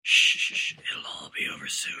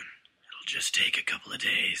soon. It'll just take a couple of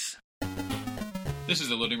days. This is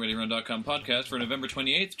the LoadingReadyRun.com podcast for November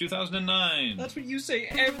 28th, 2009. That's what you say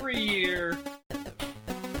every year.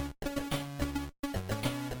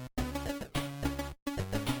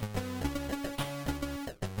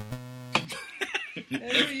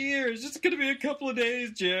 Every year. It's just going to be a couple of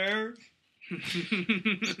days, Jer.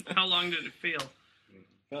 How long did it feel?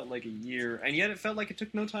 Felt like a year, and yet it felt like it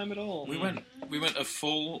took no time at all. We went a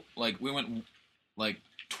full,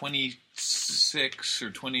 26 or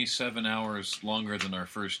 27 hours longer than our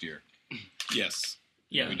first year. Yes.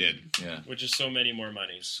 Yeah. We did. Yeah. Which is so many more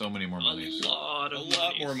monies. So many more monies. A lot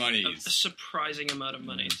more monies. A surprising amount of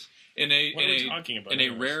monies. In What are we talking about? a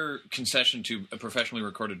anyways? rare concession to a professionally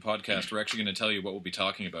recorded podcast, we're actually going to tell you what we'll be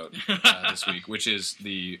talking about this week, which is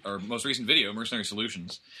our most recent video, Mercenary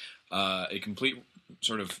Solutions, a complete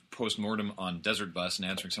sort of post-mortem on Desert Bus and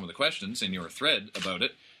answering some of the questions in your thread about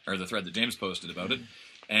it, or the thread that James posted about it,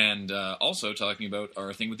 and also talking about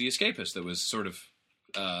our thing with The Escapist that was sort of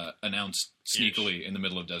announced sneakily in the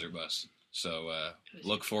middle of Desert Bus. So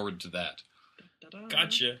look forward to that. Da-da.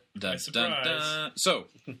 Gotcha. Dun, Surprise. dun, dun. So,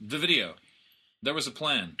 the video. There was a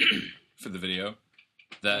plan for the video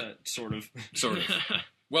that Sort of. sort of.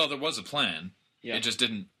 Well, there was a plan. Yeah. It just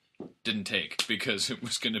didn't take because it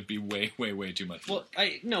was going to be way, way, way too much. Well,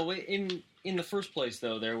 in the first place,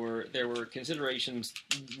 though, there were considerations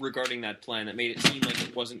regarding that plan that made it seem like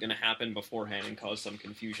it wasn't going to happen beforehand and cause some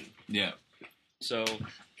confusion. Yeah. So,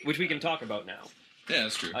 which we can talk about now, Yeah,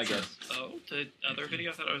 that's true. I guess. Oh, the other video?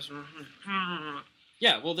 I thought it was...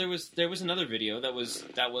 Yeah, well, there was another video that was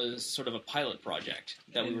sort of a pilot project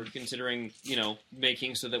that we were considering,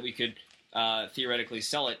 making so that we could theoretically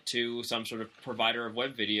sell it to some sort of provider of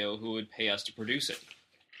web video who would pay us to produce it.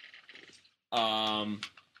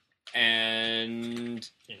 And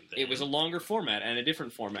it was a longer format and a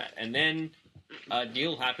different format, and then a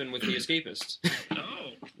deal happened with The Escapists,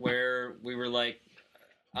 Oh. where we were like,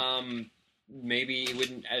 maybe it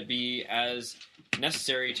wouldn't be as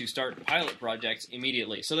necessary to start pilot projects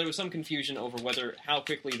immediately. So there was some confusion over how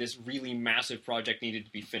quickly this really massive project needed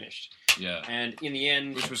to be finished. Yeah. And in the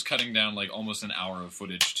end... Which was cutting down like almost an hour of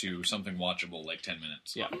footage to something watchable, like 10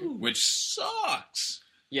 minutes. Yeah. Which sucks.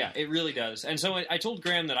 Yeah, it really does. And so I told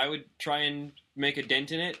Graham that I would try and make a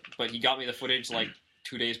dent in it, but he got me the footage like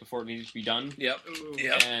 2 days before it needed to be done. Yep. Ooh.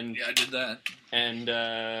 Yep. And Yeah, I did that. And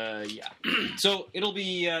yeah. So it'll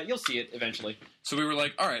be you'll see it eventually. So we were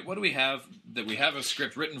like, all right, what do we have that we have a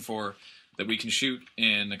script written for that we can shoot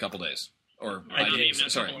in a couple days? Or, Ideally, in a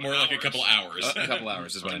sorry, couple More like a couple hours. a couple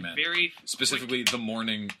hours is what I meant. Very Specifically, the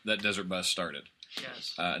morning that Desert Bus started.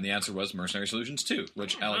 yes. And the answer was Mercenary Solutions 2,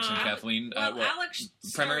 which Alex and Kathleen... Alex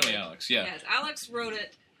primarily started. Alex, yeah. Yes, Alex wrote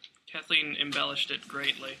it. Kathleen embellished it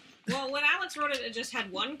greatly. Well, when Alex wrote it, it just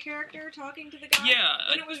had one character talking to the guy. Yeah,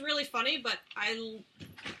 And it was really funny, but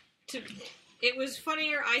it was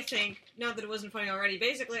funnier, I think, now that it wasn't funny already.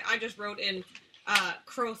 Basically, I just wrote in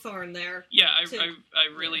Crowthorn there. Yeah, to- I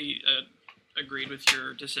really agreed with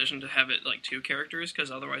your decision to have it like two characters,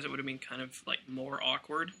 because otherwise it would have been kind of like more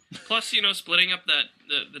awkward. Plus, splitting up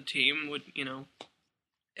the team would,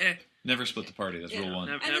 Never split the party, that's Yeah. rule one.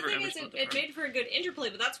 Never, And the thing ever is, split the it party. made for a good interplay,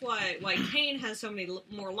 but that's why Kane has so many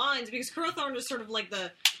more lines, because Crowthorn is sort of like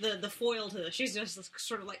the foil to this. She's just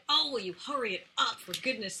sort of like, oh, will you hurry it up, for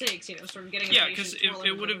goodness sakes, sort of getting Yeah, impatient, because twirling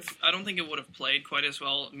it would have. her. I don't think it would have played quite as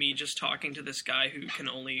well. Me just talking to this guy who can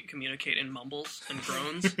only communicate in mumbles and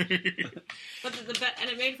groans. But and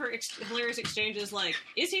it made for hilarious exchanges like,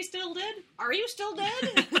 is he still dead? Are you still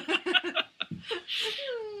dead?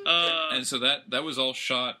 And so that was all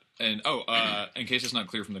shot. And in case it's not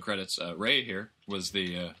clear from the credits, Ray here was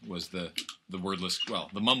the wordless,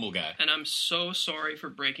 the mumble guy. And I'm so sorry for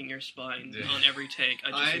breaking your spine on every take.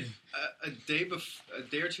 A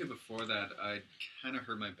day or two before that, I kind of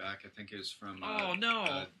hurt my back. I think it was from Oh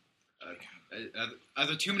no!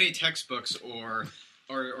 either too many textbooks or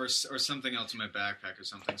something else in my backpack or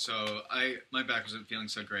something. So my back wasn't feeling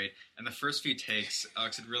so great. And the first few takes,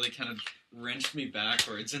 Alex had really kind of wrenched me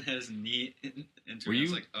backwards and had his knee into Were me. I was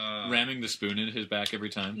you like, ramming the spoon into his back every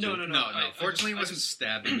time? No, too? no. No. I Fortunately, he just- wasn't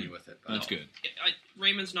stabbing me with it. But That's good.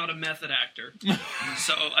 Raymond's not a method actor,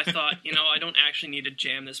 so I thought, I don't actually need to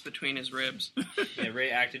jam this between his ribs. Yeah,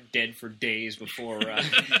 Ray acted dead for days before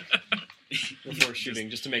before shooting,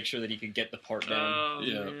 just to make sure that he could get the part down. Oh,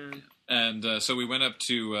 Yeah. man. And so we went up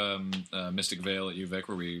to Mystic Vale at UVic,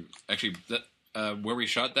 where we actually where we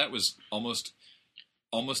shot that was almost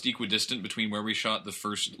equidistant between where we shot the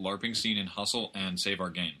first LARPing scene in Hustle and Save Our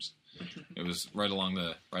Games. It was right along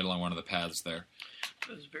one of the paths there.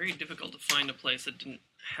 It was very difficult to find a place that didn't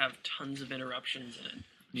have tons of interruptions in it.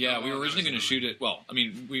 Yeah, we were originally going to shoot it. Well, I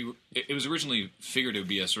mean, it was originally figured it would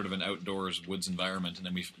be a sort of an outdoors woods environment, and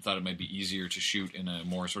then we thought it might be easier to shoot in a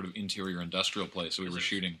more sort of interior industrial place. So we were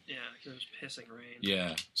shooting. Yeah, because it was pissing rain.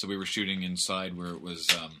 Yeah, so we were shooting inside where it was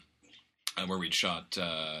where we'd shot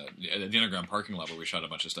at the underground parking lot where we shot a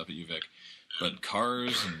bunch of stuff at UVic. But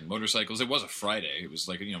cars and motorcycles. It was a Friday. It was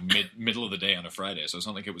like middle of the day on a Friday, so it's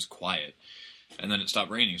not like it was quiet. And then it stopped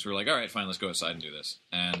raining, so we were like, all right, fine, let's go outside and do this.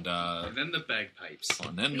 And then the bagpipes.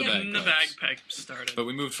 and then the And the bagpipes. bagpipes started. But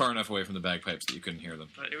we moved far enough away from the bagpipes that you couldn't hear them.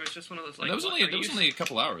 But it was just one of those And like. that was only a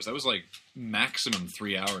couple hours. That was like maximum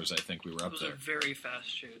 3 hours. I think we were It up was there. a very fast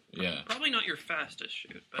shoot. Yeah, Probably not your fastest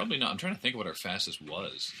shoot, but probably not. I'm trying to think of what our fastest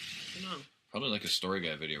was. I don't know. Probably like a story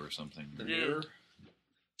guy video or something. Yeah.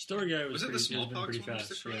 Story guy Was it the has been smallpox pretty one?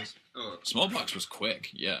 fast. Yeah. Yes. Oh, Smallpox was quick.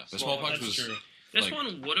 Yeah, the smallpox That's was. true. This Like-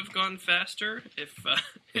 one would have gone faster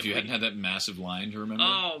If you hadn't had that massive line to remember.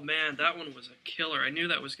 Oh man, that one was a killer. I knew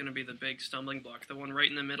that was going to be the big stumbling block. The one right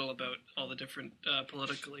in the middle about all the different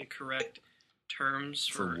politically correct terms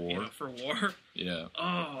For war. For war. Yeah.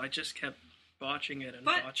 Oh, I just kept botching it and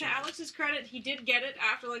But to botching it. Alex's credit, he did get it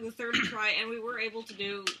after like the third try, and we were able to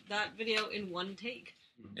do that video in one take.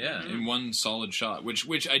 Yeah, in one solid shot,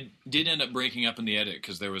 which I did end up breaking up in the edit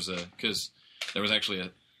because there was actually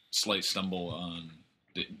a slight stumble on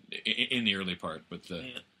in the early part with the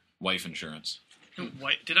Yeah. wife insurance.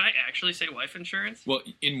 Did I actually say wife insurance? Well,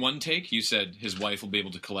 in one take, you said his wife will be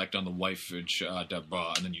able to collect on the wife, and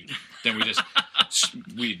then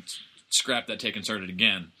we scrapped that take and started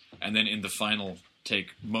again, and then in the final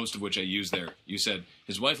take, most of which I used there, you said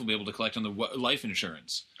his wife will be able to collect on the life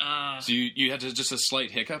insurance. So you had to just a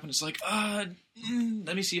slight hiccup, and it's like,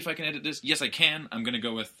 let me see if I can edit this. Yes, I can. I'm going to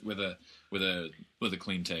go with a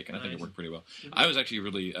clean take, and I think it worked pretty well. I was actually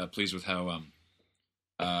really pleased with how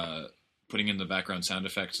putting in the background sound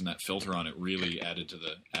effects and that filter on it really added to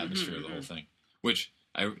the atmosphere of the whole thing. Which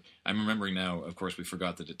I'm remembering now. Of course, we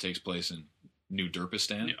forgot that it takes place in New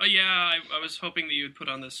Derpistan. Oh yeah, I was hoping that you would put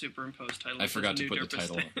on the superimposed title. I forgot to New put the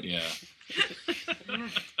title. Derpistan.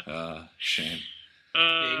 Yeah. Shame.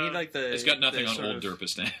 Yeah, you need like the. It's got nothing the on sort Old of-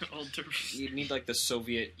 Derpistan. Old Derpistan. You need like the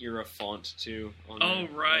Soviet era font too. On Oh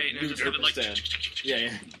there. right, Like, and just have it like Derpistan. Yeah,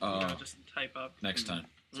 yeah. just type up. Next time.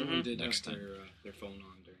 someone did Next have time. their phone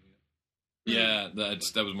on during it. Yeah, that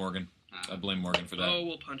was Morgan. I blame Morgan for that. Oh,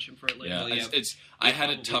 we'll punch him for it later. Yeah, Well, yeah. I had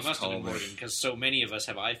a tough call there. because so many of us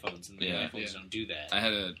have iPhones and the Yeah. iPhones don't do that. I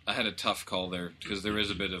had a tough call there because there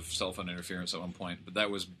is a bit of cell phone interference at one point, but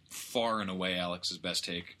that was far and away Alex's best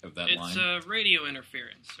take of that It's line. radio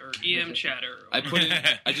interference or EM chatter. I put in,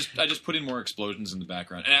 I just put in more explosions in the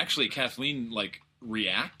background, and actually Kathleen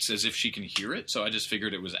reacts as if she can hear it. So I just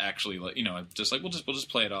figured it was actually we'll just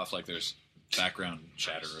play it off like there's background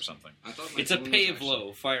chatter or something. I thought my It's a phone was pave actually-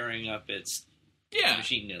 low firing up its Yeah,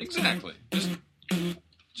 machine notes. exactly.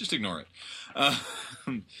 Just ignore it.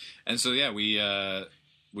 And so yeah, we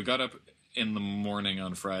got up in the morning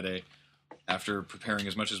on Friday after preparing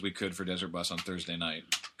as much as we could for Desert Bus on Thursday night.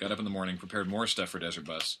 Got up in the morning, prepared more stuff for Desert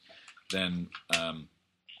Bus. Then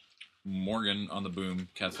Morgan on the boom,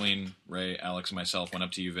 Kathleen, Ray, Alex, and myself went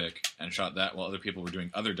up to UVic and shot that while other people were doing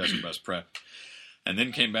other Desert Bus prep. And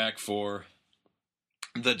then came back for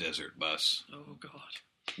the Desert Bus, Oh god,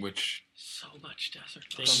 which so much desert.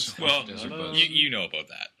 Things- Well, Desert Bus. you know about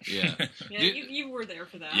that. Yeah. Yeah, Did- you were there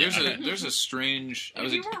for that. There's a strange. And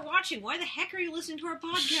if you weren't watching, why the heck are you listening to our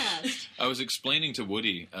podcast? I was explaining to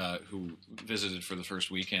Woody, who visited for the first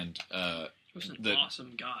weekend. He was an that-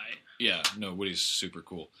 awesome guy. Yeah, no, Woody's super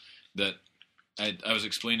cool. That I was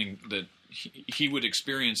explaining that he would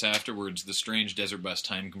experience afterwards the strange Desert Bus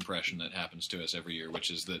time compression that happens to us every year, which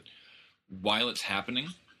is that while it's happening,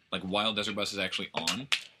 like while Desert Bus is actually on,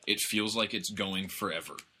 it feels like it's going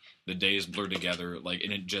forever. The days blur together, and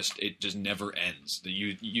it just never ends.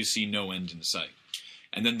 You see no end in sight.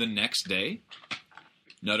 And then the next day,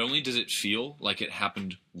 not only does it feel like it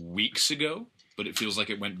happened weeks ago, but it feels like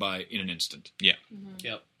it went by in an instant. Yeah.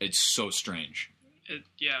 Yep. It's so strange.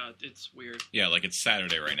 It's weird. Yeah, like it's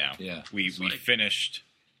Saturday right now. Yeah. We like- finished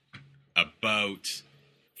about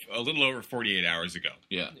a little over 48 hours ago.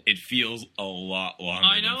 Yeah. It feels a lot longer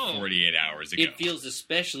I know. than 48 hours ago. It feels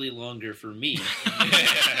especially longer for me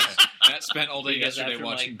Matt spent all day because yesterday after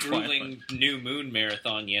watching my Twilight. grueling New Moon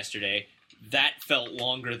marathon yesterday, that felt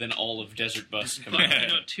longer than all of Desert Bus But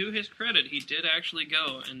combined. to his credit, he did actually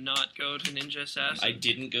go and not go to Ninja Assassin. I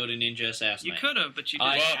didn't go to Ninja Assassin. You could have, but you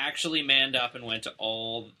I didn't. actually manned up and went to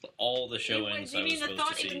all the showings Do you I was mean the supposed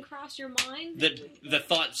thought to even see. crossed your mind? The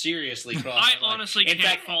thought seriously crossed I my mind. honestly In can't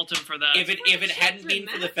fact, fault him for that. if it What a hadn't children, been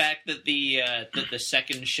for the Matt. fact that the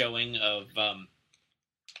second showing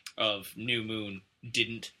of New Moon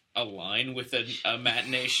didn't align with a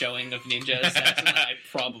matinee showing of Ninja Assassin, I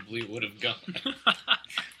probably would have gone.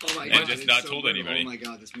 Oh my And god! just it's not so told good. anybody. Oh my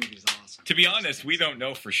god, this movie's awesome. To be honest, we don't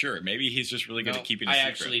know for sure. Maybe he's just really good No, at keeping a I secret.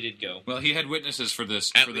 actually did go. Well, he had witnesses for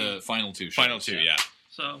this At for the final two. Final shows, two, yeah.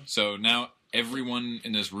 So So now everyone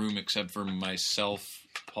in this room except for myself,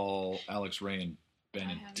 Paul, Alex, Ray, and Ben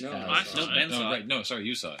and haven't. No, Tally I saw saw it. it. Ben No, saw it. right. No, sorry,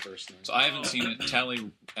 you saw it. First night. So I haven't seen it. Tally,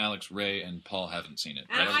 Alex, Ray, and Paul haven't seen it.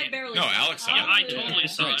 And Right? I barely. No, saw it. Alex saw yeah, it. I totally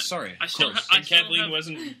saw Right, it. sorry. I Of still, course. I And still Kathleen have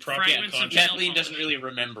wasn't fragments of Kathleen mail doesn't really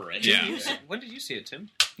remember it. Yeah. When did you see it, Tim?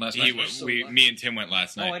 Last He, night. me and Tim went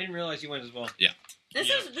last Oh, I night. didn't realize you went as well. This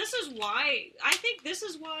Yeah. is why I think this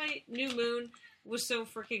is why New Moon was so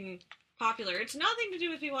freaking popular. It's nothing to do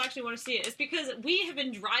with people actually want to see it. It's because we have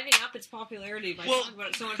been driving up its popularity by talking about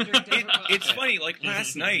it so much during Desert Bus. It's funny, like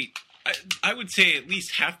last night, I would say at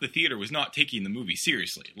least half the theater was not taking the movie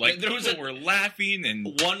seriously. Like, There was people were laughing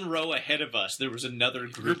and One row ahead of us, there was another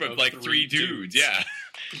group of like three dudes. Yeah.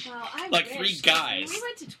 Well, I Like wish, 3 'cause guys. When we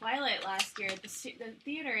went to Twilight last year, the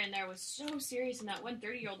theater in there was so serious, and that one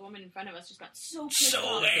 30-year-old woman in front of us just got so pissed So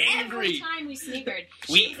off angry. every time we snickered.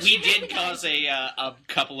 We She did made cause a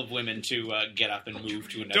couple of women to get up and move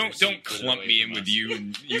to another Don't seat further clump away me from in with us. you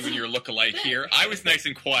and your lookalike here. I was nice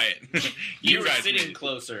and quiet. You were guys sitting were-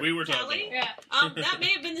 closer. We were Kelly? talking. Yeah. That may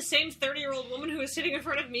have been the same 30-year-old woman who was sitting in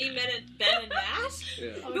front of me, Ben, and Matt, Yeah.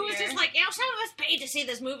 Oh, who was dear. just like, some of us paid to see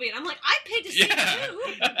this movie, and I'm like, I paid to see Yeah. it too.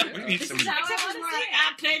 We need This some. is how I Except want it's to more see like, it.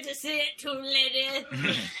 I paid to see it too, lady.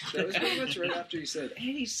 That was pretty much right after he said,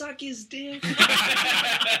 "Hey, suck his dick."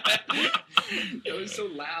 That was so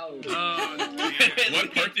loud. Oh,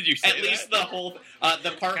 What part did you say? At least that? the whole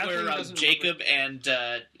the part Kathleen where doesn't Jacob and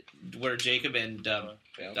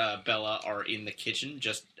Bella are in the kitchen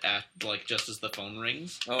just as the phone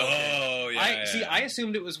rings. Oh yeah. I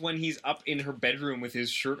assumed it was when he's up in her bedroom with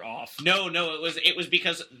his shirt off. No, it was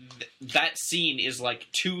because that scene is like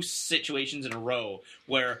 2 situations in a row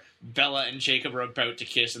where Bella and Jacob are about to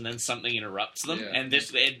kiss and then something interrupts them, Yeah.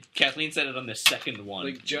 and Kathleen said it on the second one,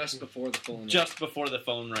 Like just before the phone. just before the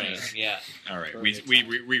phone rang. Yeah. All right. We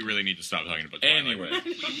really need to stop talking about Twilight. Anyway.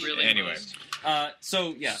 really Anyway. must.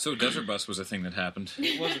 So yeah, So Desert Bus was a thing that happened.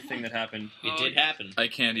 it was a thing that happened. It did happen. I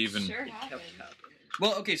can't even. Sure happened.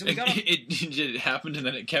 Well, okay, so we got off, it happened and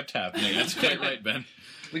then it kept happening. That's quite right, Ben.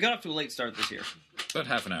 we got off to a late start this year, About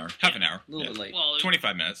half an hour. Half an hour. a little Yeah. bit late. Well,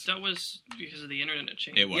 25 minutes. that was because of the internet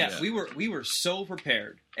change. It was. Yeah, we were so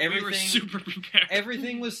prepared. We were Everything super prepared.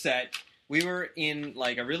 everything was set. We were in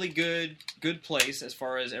like a really good place as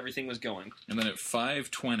far as everything was going. And then at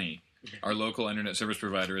 5:20, our local internet service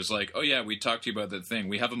provider is like, "Oh yeah, we talked to you about that thing.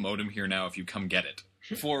 We have a modem here now. If you come get it."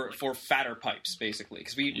 For fatter pipes, basically,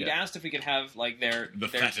 because we Yeah. asked if we could have like their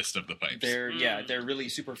fattest of the pipes. their their really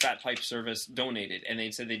super fat pipe service donated, and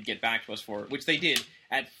they said they'd get back to us for it, which they did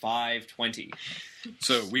at 5:20.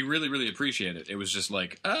 So we really, really appreciate it. It was just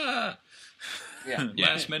like, Yeah,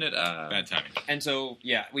 last minute, Bad timing. and so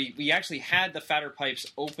yeah, we actually had the fatter pipes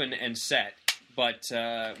open and set, but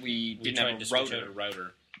we We didn't tried have to a switch router, out a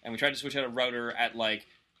router. and we tried to switch out a router at like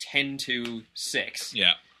 10 to 6.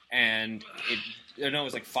 Yeah. And it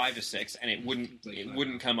was like 5 to 6, and it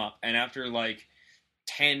wouldn't come up. And after like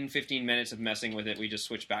 10-15 minutes of messing with it, we just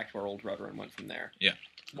switched back to our old router and went from there.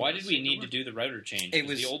 Why did we need to do the router change? It 'Cause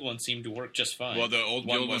was- the old one seemed to work just fine. Well, the old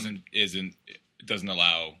one doesn't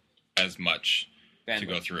allow as much to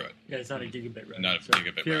go Bandwidth. through it. Yeah, it's not a gigabit router. Not a So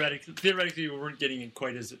gigabit theoretically, we weren't getting it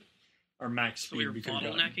quite as our max So speed we were we could have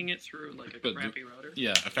gotten. bottlenecking it through like a But crappy router.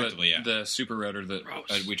 yeah, Effectively, but yeah. the super router that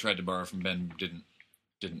Gross. we tried to borrow from Ben didn't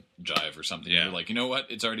jive or something. Yeah. We were like, you know what?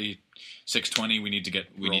 It's already 6:20. We need to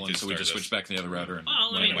get We need rolling. to So we start just this. switched back to the other router. And Well,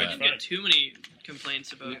 I went mean, we with didn't that. get too many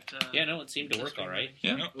complaints about. yeah, no, it seemed to work all right.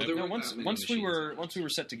 Yeah. No, Well, there No, weren't once that many once we machines. were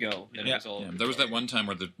set to go, then Yeah. it was all. Yeah, there was that one time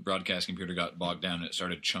where the broadcast computer got bogged down and it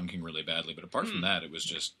started chunking really badly. But apart from that, it was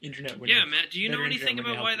just Internet. would Yeah, have- Matt, do you know better anything internet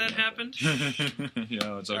would about why help that you. happened?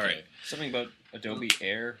 yeah, it's okay. All right. Something about Adobe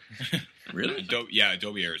Air. Really?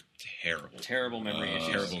 Adobe Air is terrible. Terrible memory issues.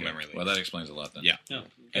 Terrible memory leaks. Well, that explains a lot then. Yeah. No,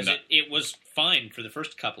 And because it was fine for the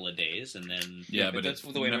first couple of days, and then Yeah, but that's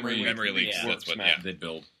it's the way memory leaks, Yeah. that's what. Matt. Yeah. they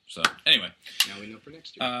build. So anyway, Now we know for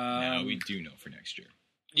next year. Now we do know for next year.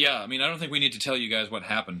 yeah. I mean, I don't think we need to tell you guys what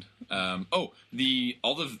happened. All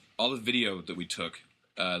the video that we took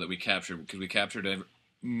that we captured because we captured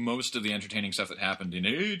most of the entertaining stuff that happened in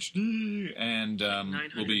HD, and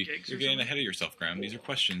 900 we'll be. gigs You're or getting something? ahead of yourself, Graham. These are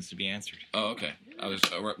questions to be answered. Oh, okay. I was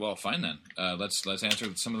well. Fine then. Let's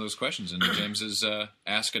answer some of those questions in James's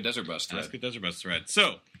Ask a Desert Bus thread. Ask a Desert Bus thread.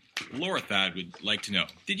 So, Laura Thad would like to know,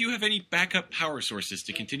 did you have any backup power sources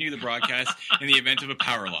to continue the broadcast in the event of a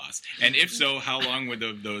power loss? And if so, how long would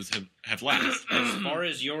those have lasted? As far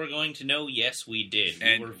as you're going to know, yes, we did.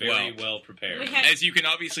 And, we were very well prepared. We had- As you can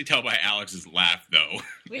obviously tell by Alex's laugh, though.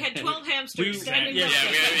 We had 12 hamsters standing yeah,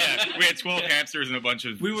 by. We had 12 hamsters and a bunch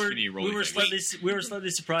of skinny rolling things. we were slightly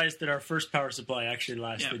surprised that our first power supply actually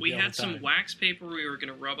lasted. Yeah, we the had whole some time. wax paper we were going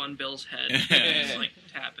to rub on Bill's head and just, like,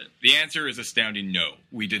 tap it. The answer is astounding no.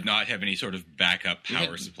 We did not have any sort of backup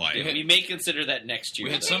power supply. We may consider that next year.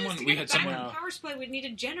 We had To someone. get a backup power supply, we'd need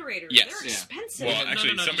a generator. Yes. They're Yeah. expensive. Well,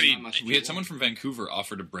 actually, somebody We had someone from Vancouver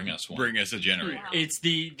offer to bring us one. bring us a generator. It's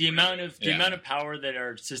the amount of Yeah. power that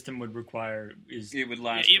our system would require is. It would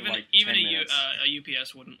last Even for like even 10 a minutes.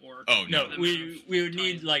 UPS wouldn't work. Oh, No, for the we amount of would time.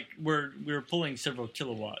 need like we were pulling several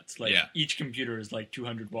kilowatts. Like Yeah. each computer is like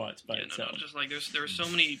 200 watts by Yeah, itself. just like there were so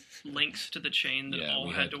many links to the chain that Yeah, all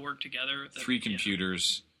we had had to work together. That, 3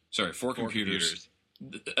 computers. Sorry, 4 computers.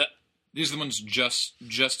 These are the ones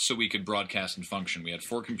just so we could broadcast and function. We had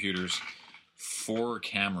 4 computers, 4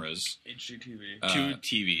 cameras, HGTV, 2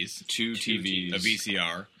 TVs, 2 TVs,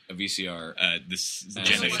 a VCR, this and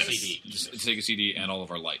Genesis. a Sega CD, and all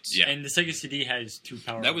of our lights. Yeah. and the Sega CD has 2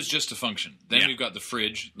 power. That was just to function. Then Yeah. we've got the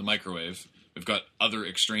fridge, the microwave. We've got other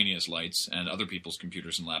extraneous lights and other people's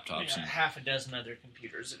computers and laptops. And, half a dozen other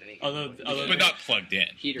computers at any although But not plugged in.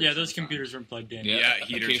 yeah, those computers weren't plugged in. yeah,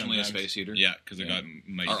 heater occasionally a sometimes. space heater. Yeah, because I Yeah. got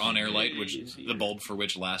my Our on-air light, which the bulb for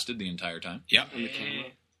which lasted the entire time. Yeah. On the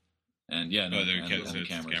camera. And yeah, no, Oh, there and ca- the so it's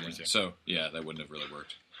cameras. cameras, yeah. yeah. So yeah, that wouldn't have really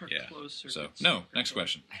worked. Yeah. Closed So circuits. no, next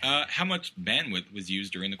question. How much bandwidth was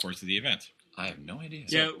used during the course of the event? I have no idea.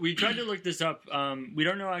 Yeah, we tried to look this up. We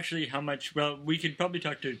don't know actually how much. Well, we could probably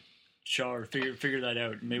talk to Shaw or figure that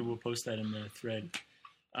out. Maybe we'll post that in the thread.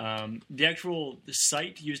 The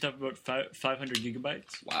site used up about 500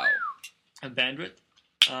 gigabytes Wow. of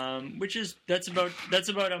bandwidth, which is that's about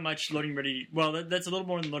how much Loading Ready. Well, that's a little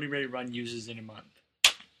more than Loading Ready Run uses in a month.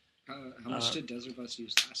 How much did Desert Bus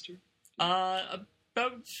use last year?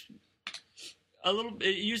 About a little.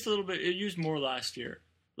 It used a little bit. It used more last year.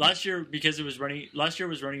 Last year because it was running. Last year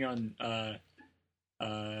was running on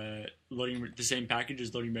loading the same package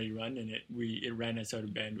as Loading Ready Run, and it ran us out of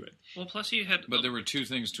bandwidth. Well, plus you had. But there were 2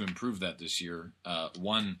 things to improve that this year.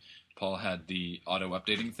 One, Paul had the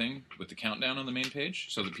auto-updating thing with the countdown on the main page,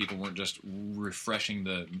 so that people weren't just refreshing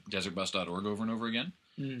the desertbus.org over and over again.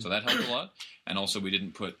 So that helped a lot. And also, we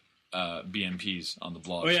didn't put BMPs on the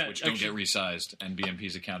blogs, which don't get resized, and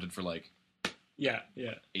BMPs accounted for like Yeah.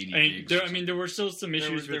 80 I mean, gigs. there were still some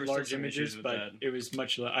issues there with were large still some images, issues with but that. it was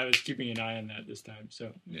much. I was keeping an eye on that this time.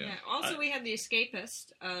 So Yeah. Also, we had the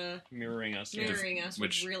Escapist mirroring us. mirroring us,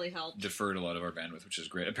 which Which really helped. Deferred a lot of our bandwidth, which is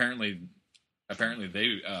great. Apparently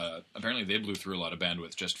they blew through a lot of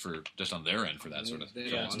bandwidth just on their end for that sort of They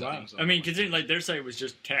thing. had a yeah, lot of wow. things on I mean, it. considering like their site was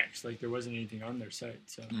just text, like there wasn't anything on their site.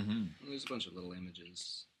 So, There's a bunch of little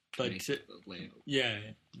images. But to make the layout. yeah,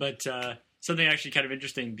 but something actually kind of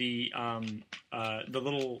interesting. The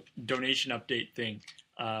little donation update thing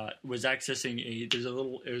was accessing it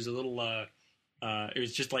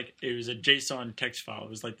was just like it was a JSON text file. It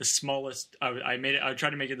was like the smallest. I tried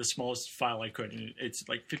to make it the smallest file I could, and it's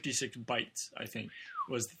like 56 bytes. I think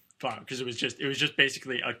was the file because it was just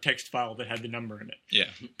basically a text file that had the number in it. Yeah.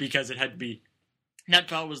 Because it had to be. That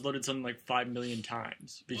file was loaded something like 5 million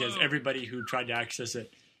times because everybody who tried to access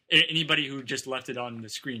it, anybody who just left it on the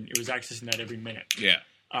screen, it was accessing that every minute. Yeah.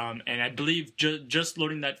 And I believe just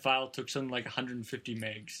loading that file took something like 150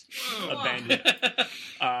 megs of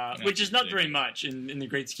bandwidth, which is not very much in the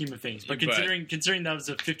great scheme of things. But considering that was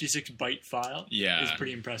a 56 byte file, Yeah. is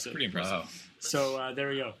pretty impressive. Pretty impressive. Wow. So there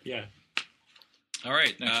we go. Yeah. All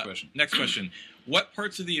right. Next question. Next question. What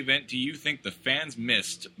parts of the event do you think the fans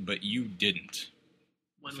missed, but you didn't?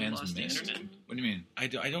 When we Fans lost the missed. internet. What do you mean? I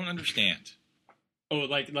don't understand. Oh,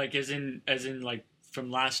 like as in like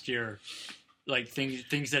from last year, like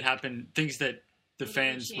things that happened, things that the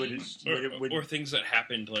fans would or things that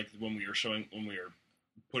happened like when we were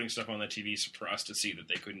putting stuff on the TV for us to see that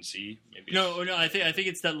they couldn't see. Maybe No. I think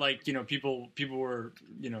it's that like people were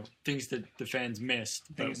things that the fans missed,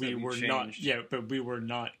 but Things we that we were not. changed. Yeah, but we were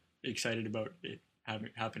not excited about it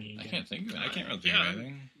happening I again. can't think of it. I can't really think of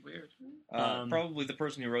anything. Weird. Probably the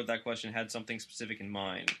person who wrote that question had something specific in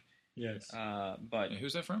mind. Yes. But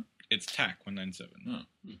Who's that from? It's TAC 197.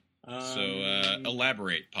 Oh. So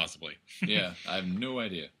elaborate, possibly. Yeah, I have no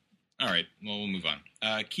idea. All right. Well, we'll move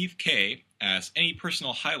on. Keith K asks, any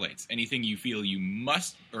personal highlights? Anything you feel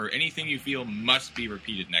anything you feel must be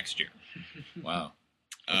repeated next year? Wow.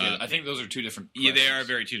 Okay, I think those are 2 different Yeah, questions. they are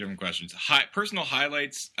very 2 different questions. Personal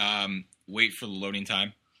highlights, wait for the loading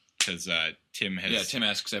time. because Tim has Tim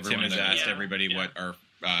asks everyone. Tim has asked Yeah. everybody Yeah. what our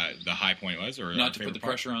the high point was, or Not to put the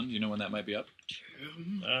pressure on. Do you know when that might be up?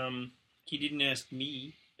 He didn't ask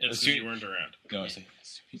me. It's because you weren't around. No,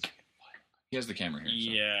 he has the camera here. So.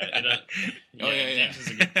 Yeah. Yeah. James is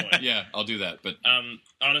a good point. Yeah, I'll do that. But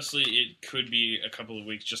honestly, it could be a couple of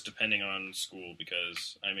weeks, just depending on school,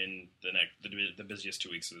 because I'm in the busiest 2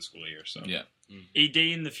 weeks of the school year. So yeah, A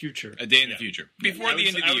day in the future. A day in the future, before the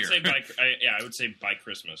end of the year. I would say by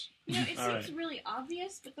Christmas. You know, it All seems really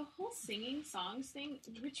obvious, but the whole singing songs thing,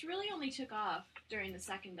 which really only took off during the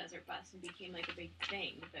second Desert Bus and became like a big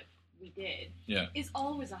thing that we did, is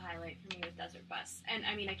always a highlight for me with Desert Bus. And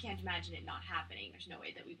I mean, I can't imagine it not happening. There's no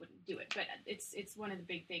way that we wouldn't do it, but it's one of the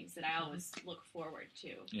big things that I always look forward to.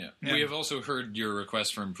 Yeah. We have also heard your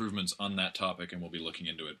request for improvements on that topic, and we'll be looking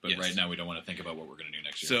into it. But right now, we don't want to think about what we're going to do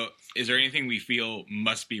next year. So, is there anything we feel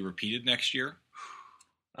must be repeated next year?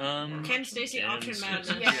 Ken Stacy Auction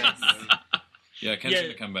Madness. Yes. Yeah, Ken's going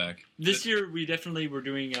to come back. This year, we definitely were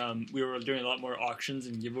doing a lot more auctions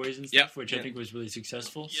and giveaways and stuff, which I think was really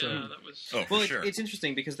successful. Yeah, So. that was. Oh, Well, for sure. it's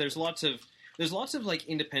interesting because there's lots of like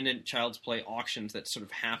independent Child's Play auctions that sort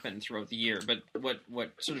of happen throughout the year. But what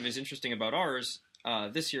sort of is interesting about ours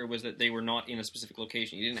this year was that they were not in a specific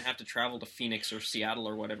location. You didn't have to travel to Phoenix or Seattle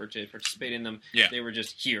or whatever to participate in them. Yeah. They were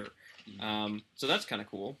just here. So that's kind of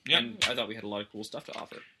cool. Yeah. And I thought we had a lot of cool stuff to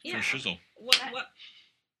offer. Yeah. For shizzle. What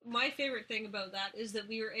my favorite thing about that is that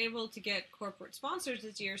we were able to get corporate sponsors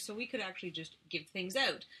this year, so we could actually just give things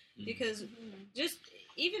out. Because just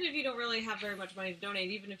even if you don't really have very much money to donate,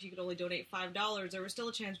 even if you could only donate $5, there was still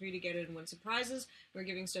a chance for you to get in and win some prizes. We're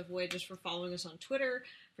giving stuff away just for following us on Twitter,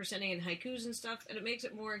 for sending in haikus and stuff, and it makes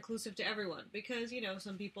it more inclusive to everyone. Because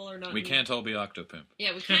some people are not. We can't all be Octopimp.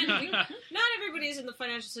 Yeah, we can't. Not everybody is in the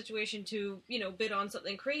financial situation to bid on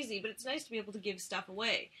something crazy, but it's nice to be able to give stuff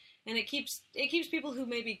away. And it keeps people who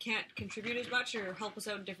maybe can't contribute as much or help us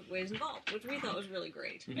out in different ways involved, which we thought was really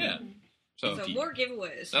great. Yeah. So more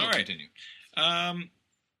giveaways. That'll All right. continue.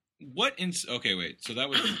 Okay, wait. So that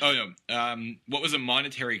was. What was the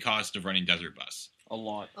monetary cost of running Desert Bus? A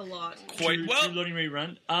lot. Quite well. To Loading Ready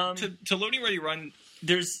Run. To Loading Ready Run.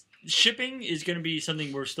 There's shipping is going to be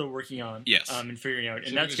something we're still working on. Yes. And figuring out, and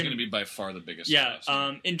Shipping that's is going to be by far the biggest. Yeah.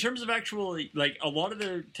 cost. In terms of actual, like a lot of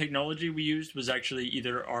the technology we used was actually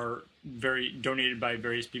either donated by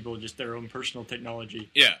various people, just their own personal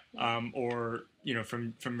technology. Yeah. Or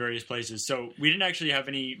from various places. So we didn't actually have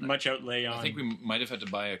much outlay on. I think we might have had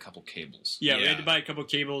to buy a couple cables. Yeah, we had to buy a couple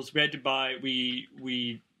cables. We had to buy we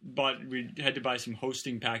had to buy some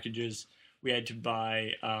hosting packages. We had to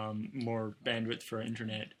buy more bandwidth for our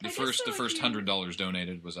internet. The first $100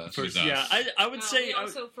 donated was us. Yeah, I would say we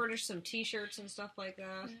also furnished some T-shirts and stuff like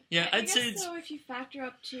that. Yeah, I I'd say guess it's so. If you factor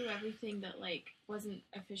up to everything that wasn't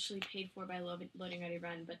officially paid for by Loading Ready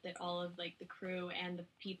Run, but that all of the crew and the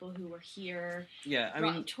people who were here,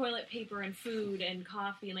 brought toilet paper and food and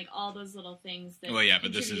coffee and all those little things. That Well, yeah,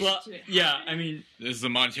 but this is contributed to it happening. this is the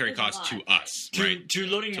monetary There's a cost lot. to us, right? To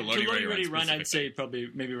Loading Ready Run, I'd say probably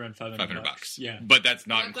maybe around $500. Yeah, but that's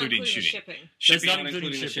not including shipping. That's not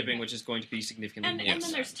including the shipping, shipping, which is going to be significantly And more.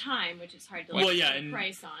 then there's time, which is hard to and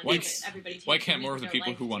price on. Why, because everybody takes why can't more of their the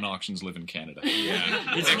people life who won auctions live in Canada?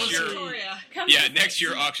 Yeah. It's next year. Victoria. Next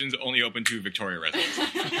year auctions only open to Victoria residents.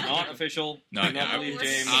 Not official. Not not believe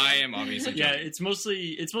James. I am obviously. Yeah, it's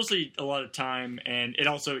mostly a lot of time, and it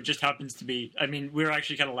also just happens to be. I mean, we were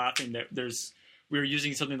actually kind of laughing that we were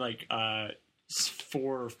using something like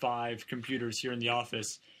 4 or 5 computers here in the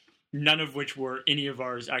office, none of which were any of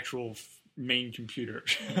ours actual main computer.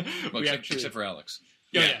 Well, except for Alex.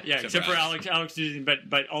 Yeah. Except for Alex. Alex didn't,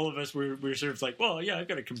 but all of us were sort of like, well, yeah, I've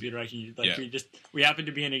got a computer I can use. We happen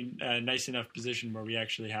to be in a nice enough position where we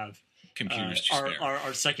actually have computers.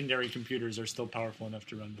 Our secondary computers are still powerful enough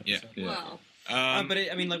to run them. Yeah. So. Wow.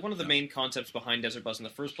 But one of the main concepts behind Desert Bus in the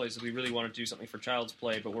first place is we really wanted to do something for Child's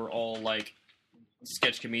Play, but we're all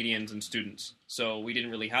sketch comedians and students, so we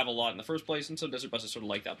didn't really have a lot in the first place, and so Desert Bus is sort of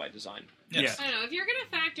like that by design. Yes. I don't know if you're going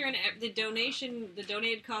to factor in the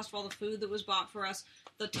donated cost of all the food that was bought for us,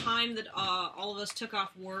 the time that all of us took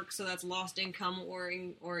off work, so that's lost income or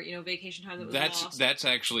vacation time that was lost. That's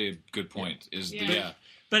actually a good point.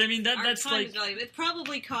 But I mean Our that's time is valuable. It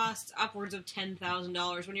probably costs upwards of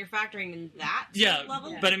 $10,000 when you're factoring in that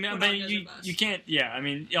level. But I mean, you can't. Yeah, I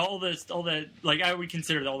mean, all that. I would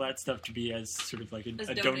consider all that stuff to be as sort of like a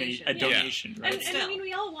donation, right? And I mean,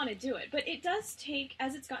 we all want to do it, but it does take,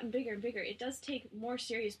 as it's gotten bigger and bigger, it does take more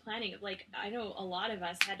serious planning. I know a lot of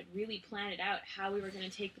us had to really plan it out how we were going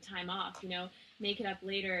to take the time off. Make it up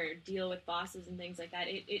later, deal with bosses and things like that.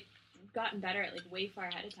 It gotten better at way far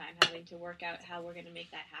ahead of time, having to work out how we're going to make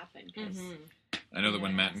that happen. Because I know that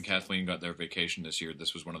when Matt and Kathleen got their vacation this year,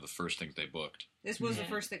 this was one of the first things they booked. This was the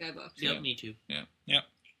first thing I booked. Yep, me too. Yeah.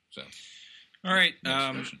 So, all right,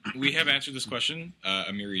 we have answered this question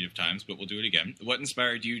a myriad of times, but we'll do it again. What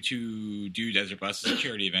inspired you to do Desert Bus as a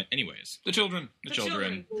charity event anyways? The children. The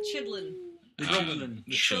children. The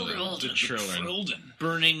children.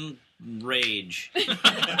 Burning rage.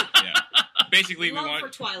 Yeah. Basically,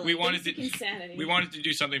 we wanted to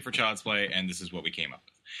do something for Child's Play, and this is what we came up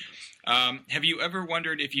with. Have you ever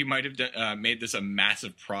wondered if you might have made this a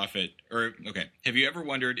massive profit? Have you ever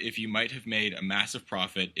wondered if you might have made a massive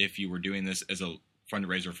profit if you were doing this as a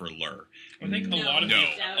fundraiser for Lure? I think a lot of the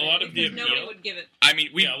appeal. Nobody would give it. I mean,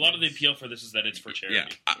 a lot of the appeal for this is that it's for charity. Yeah,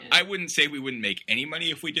 I wouldn't say we wouldn't make any money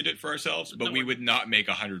if we did it for ourselves, but we would not make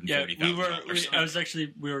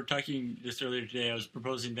 $140,000. We were talking just earlier today. I was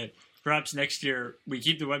proposing that perhaps next year we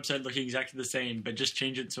keep the website looking exactly the same, but just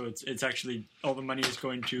change it so it's actually all the money is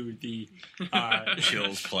going to the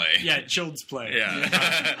Child's Play. Yeah, Child's Play.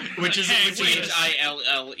 Yeah, which is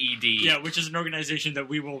ILLED. Yeah, which is an organization that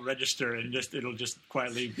we will register and it'll just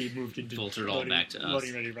quietly be moved into filtered all back to us.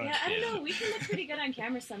 Loading ready runs. Yeah, I don't know. We can look pretty good on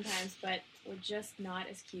camera sometimes, but we're just not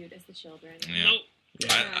as cute as the children. Yeah. Nope.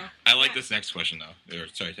 Yeah. I like this next question though.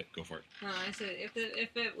 Sorry, go for it. No, I said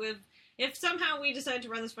if somehow we decided to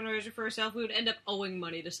run this fundraiser for ourselves, we would end up owing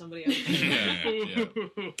money to somebody else.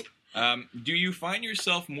 Do you find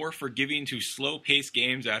yourself more forgiving to slow-paced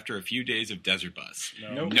games after a few days of Desert Bus?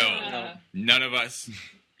 No. None of us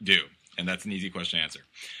do, and that's an easy question to answer.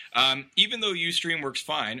 Even though Ustream works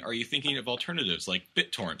fine, are you thinking of alternatives like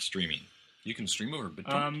BitTorrent streaming? You can stream over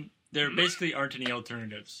BitTorrent. There basically aren't any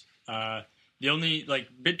alternatives. The only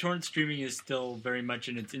BitTorrent streaming is still very much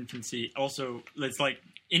in its infancy. Also, it's like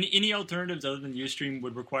any alternatives other than Ustream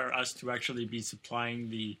would require us to actually be supplying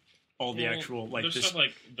the actual stuff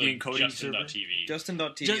like the encoding Justin.tv.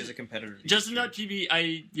 Justin.tv is a competitor. Justin.tv,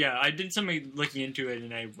 I did something looking into it,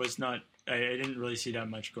 and I didn't really see that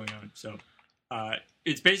much going on. So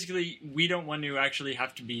it's basically we don't want to actually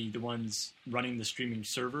have to be the ones running the streaming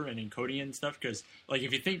server and encoding and stuff, because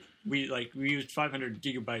if you think we used 500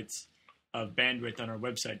 gigabytes of bandwidth on our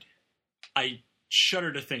website, I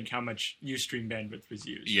shudder to think how much Ustream bandwidth was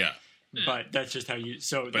used. Yeah, but that's just how you.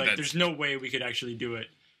 So there's no way we could actually do it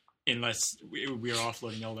unless we are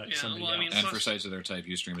offloading all that to somebody else. And for sites of their type,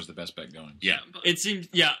 Ustream is the best bet going. Yeah, it seems.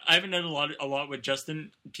 Yeah, I haven't done a lot with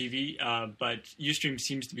Justin TV, but Ustream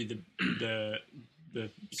seems to be the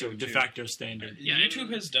de facto standard. Yeah,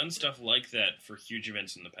 YouTube has done stuff like that for huge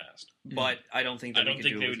events in the past, but I don't think they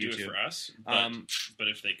would do it for us. But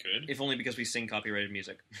if they could, if only because we sing copyrighted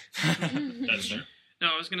music. That's true.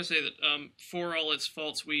 No, I was going to say that for all its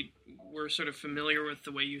faults, we're sort of familiar with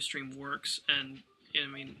the way Ustream works, and I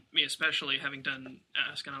mean, me especially, having done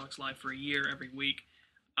Ask and Alex Live for a year every week,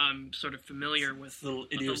 I'm sort of familiar with the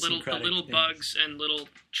little bugs and little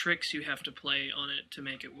tricks you have to play on it to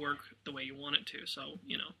make it work the way you want it to. So,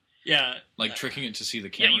 Yeah. Like tricking it to see the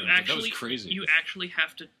camera. That was crazy. You actually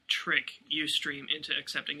have to trick Ustream into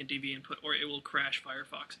accepting a DV input, or it will crash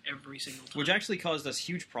Firefox every single time. Which actually caused us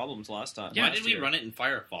huge problems last time. Why did we run it in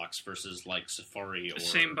Firefox versus Safari?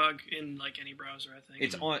 Same bug in any browser, I think.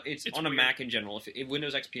 It's on a weird. Mac in general. If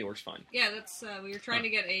Windows XP works fine. Yeah, that's we were trying to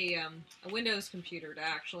get a Windows computer to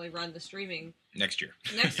actually run the streaming. Next year.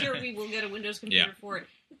 Next year we will get a Windows computer for it.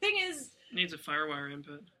 The thing is, it needs a FireWire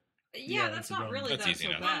input. Yeah, that's not really that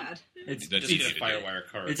so bad. It's just a FireWire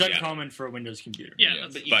card. It's uncommon for a Windows computer. Yeah,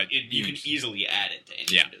 but you can easily add it to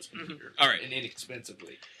any Windows computer. All right, and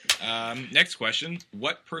inexpensively. Next question: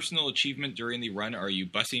 what personal achievement during the run are you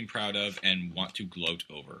busting proud of and want to gloat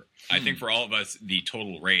over? I think for all of us, the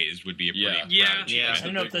total raised would be a pretty proud achievement. I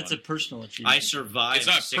don't know if that's a personal achievement. I survived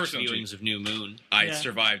 6 viewings of New Moon. I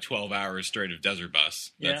survived 12 hours straight of Desert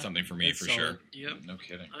Bus. That's something for me for sure. Yep. No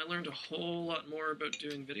kidding. I learned a whole lot more about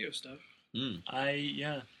doing video stuff.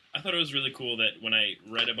 I thought it was really cool that when I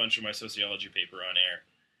read a bunch of my sociology paper on air,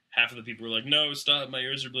 half of the people were like, "No, stop! My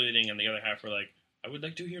ears are bleeding," and the other half were like, "I would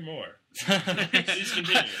like to hear more. Please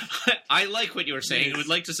continue." I like what you were saying. I would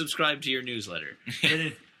like to subscribe to your newsletter.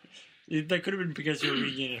 That could have been because you were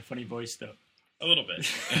reading in a funny voice, though. A little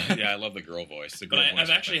bit. Yeah, I love the girl voice. The but girl voice I've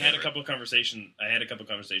actually had a couple of conversations. I had a couple of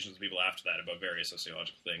conversations with people after that about various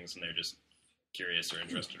sociological things, and they're just curious or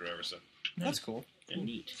interested or whatever. So that's cool. Yeah.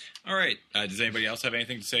 Neat. All right. Does anybody else have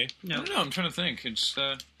anything to say? No, I'm trying to think. It's.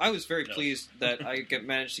 I was very pleased that I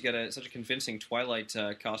managed to get such a convincing Twilight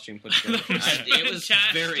costume put together. It was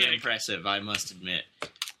very impressive, I must admit.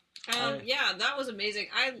 Yeah, that was amazing.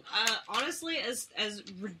 I honestly, as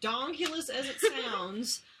redonkulous as it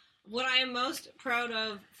sounds, what I am most proud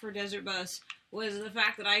of for Desert Bus was the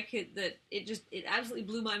fact that it absolutely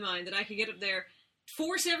blew my mind that I could get up there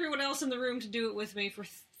force everyone else in the room to do it with me for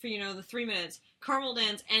the 3 minutes, caramel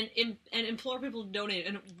dance, and implore people to donate,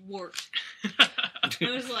 and it worked. I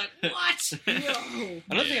was like, what? No.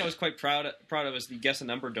 Another thing I was quite proud of is the Guess a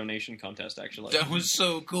Number donation contest, actually. That was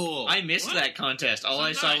so cool. I missed that contest. All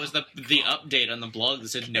I saw was the update on the blog that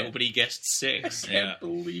said nobody guessed 6.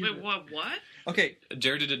 Wait, what? Okay.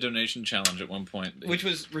 Jared did a donation challenge at one point. Which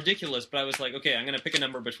was ridiculous, but I was like, okay, I'm going to pick a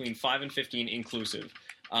number between 5 and 15 inclusive.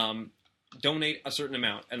 Donate a certain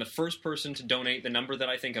amount, and the first person to donate the number that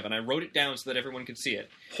I think of, and I wrote it down so that everyone could see it.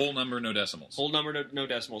 Whole number, no decimals. Whole number, no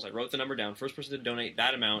decimals. I wrote the number down. First person to donate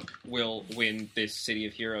that amount will win this City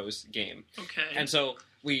of Heroes game. Okay. And so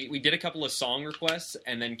we did a couple of song requests,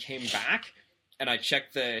 and then came back, and I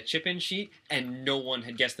checked the chip-in sheet, and no one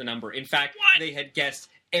had guessed the number. In fact, they had guessed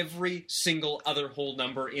every single other whole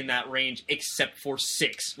number in that range except for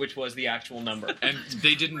 6, which was the actual number. And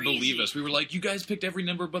they didn't believe us. We were like, you guys picked every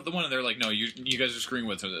number but the one. And they're like, no, you guys are screwing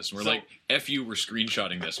with this. And we're like, F you, we're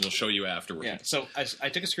screenshotting this. We'll show you afterwards. Yeah, so I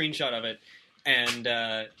took a screenshot of it and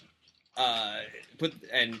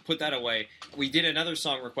put that away. We did another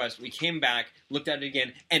song request. We came back, looked at it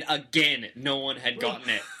again, and again, no one had gotten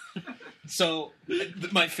it. So,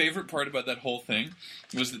 my favorite part about that whole thing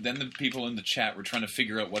was that then the people in the chat were trying to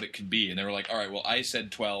figure out what it could be, and they were like, all right, well, I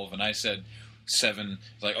said 12, and I said 7.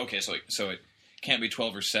 It's like, okay, so it can't be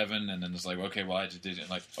 12 or 7, and then it's like, okay, well, I just did it.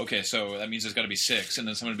 Like, okay, so that means it's got to be 6, and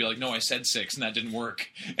then someone would be like, no, I said 6, and that didn't work.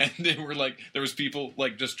 And they were like, there was people,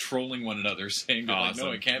 like, just trolling one another, saying, like,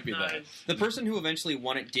 no, it can't be that. The person who eventually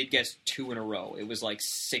won it did guess 2 in a row. It was like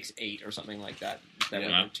 6-8 or something like that. That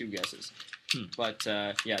were 2 guesses. But,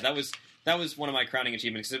 yeah, that was one of my crowning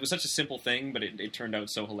achievements, because it was such a simple thing, but it turned out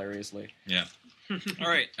so hilariously. Yeah. All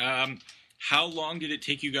right. How long did it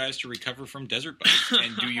take you guys to recover from Desert Bus,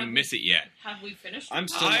 and do you miss it yet? Have we finished? I'm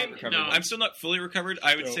still not recovered. No. I'm still not fully recovered.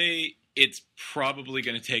 I would say it's probably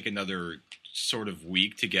going to take another sort of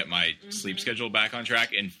week to get my sleep schedule back on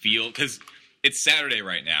track and feel, because it's Saturday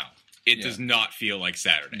right now. It does not feel like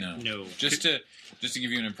Saturday. No. Just to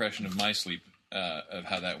give you an impression of my sleep, of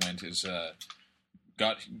how that went, is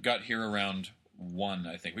got here around 1,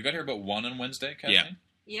 I think. We got here about 1 on Wednesday, Kathleen?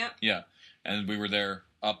 Yeah. Yep. Yeah. And we were there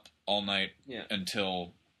up all night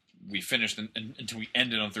until we finished, until we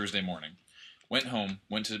ended on Thursday morning. Went home,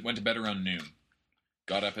 went to bed around noon.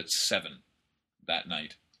 Got up at 7 that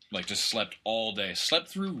night. Like, just slept all day. Slept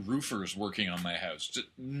through roofers working on my house. Just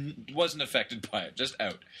wasn't affected by it. Just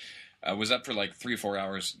out. Was up for like 3 or 4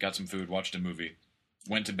 hours, got some food, watched a movie.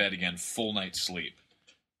 Went to bed again, full night's sleep.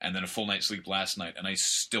 And then a full night's sleep last night, and I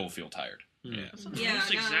still feel tired.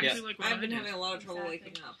 I've been having a lot of trouble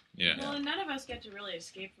waking up. Yeah. Well, and none of us get to really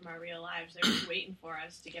escape from our real lives. They're just waiting for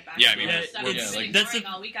us to get back. Yeah, to I mean, stuff that's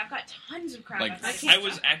all week. I've got tons of crap. I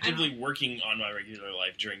was actively working on my regular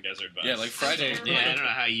life during Desert Bus. Yeah, like Friday. Yeah, I don't know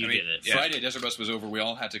how you did it. Friday, Desert Bus was over. We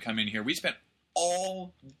all had to come in here. We spent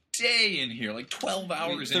all day in here, like 12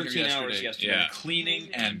 hours 13 in here hours yesterday. Yeah. Cleaning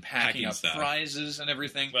and packing up stuff. prizes and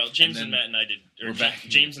everything. Well, James and Matt and I did.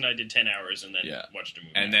 James and I did 10 hours and then watched a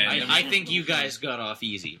movie. And then I think you guys got off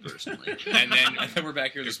easy, personally. and then we're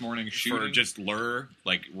back here this morning shooting for just Lure,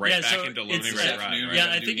 like back into loading right afternoon.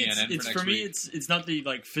 Yeah, I think it's for me. It's not the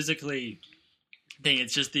like physically thing.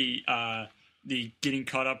 It's just the getting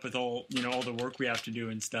caught up with all the work we have to do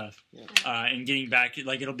and stuff, and getting back.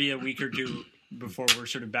 Like it'll be a week or two before we're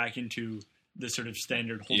sort of back into the sort of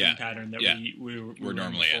standard holding pattern that we're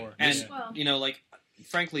normally in. And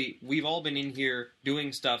frankly, we've all been in here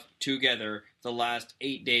doing stuff together the last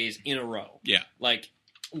 8 days in a row. Yeah, like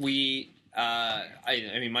we. I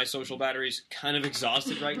mean, my social battery's kind of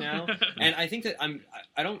exhausted right now, and I think that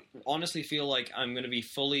I don't honestly feel like I'm going to be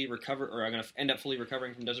fully recovered, or I'm going to end up fully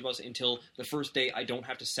recovering from Desert Bus until the first day I don't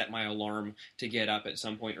have to set my alarm to get up at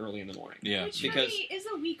some point early in the morning. Yeah, which really is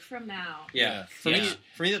a week from now. Yeah, for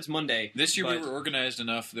me that's Monday. This year we were organized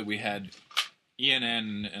enough that we had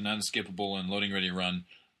ENN and Unskippable and Loading Ready Run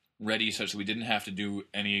ready such that we didn't have to do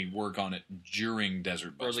any work on it during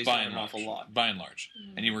Desert Bus. Or at least by an awful lot. By and large.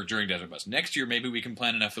 Any work during Desert Bus. Next year, maybe we can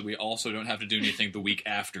plan enough that we also don't have to do anything the week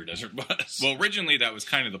after Desert Bus. Well, originally that was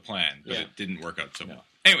kind of the plan, but it didn't work out so well.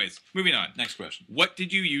 Anyways, moving on. Next question. What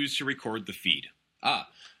did you use to record the feed?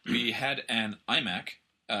 We had an iMac.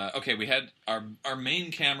 We had our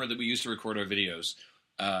main camera that we used to record our videos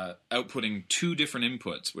outputting 2 different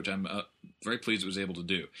inputs, which I'm very pleased it was able to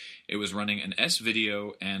do. It was running an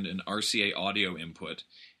S-Video and an RCA audio input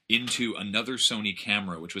into another Sony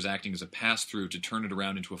camera, which was acting as a pass-through to turn it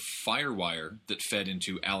around into a FireWire that fed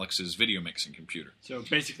into Alex's video mixing computer. So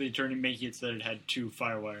basically making it so that it had 2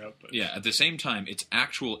 FireWire outputs. Yeah, at the same time, its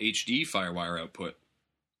actual HD FireWire output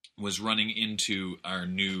was running into our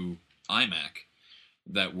new iMac,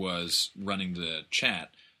 that was running the chat,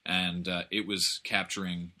 and it was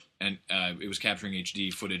capturing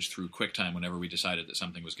HD footage through QuickTime whenever we decided that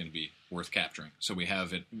something was going to be worth capturing. So we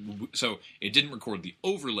have it. So it didn't record the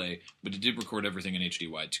overlay, but it did record everything in HD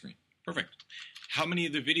widescreen. Perfect. How many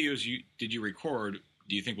of the videos did you record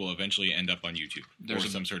do you think will eventually end up on YouTube or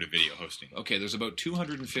some sort of video hosting? Okay, there's about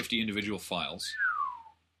 250 individual files.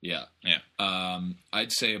 Yeah.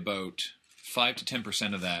 I'd say about 5 to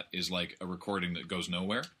 10% of that is like a recording that goes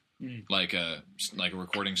nowhere. Like a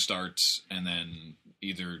recording starts and then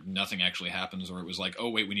either nothing actually happens or it was like, oh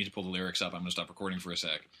wait, we need to pull the lyrics up. I'm going to stop recording for a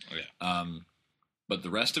sec. But the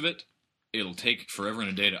rest of it, it'll take forever and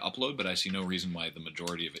a day to upload. But I see no reason why the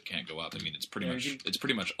majority of it can't go up. I mean, it's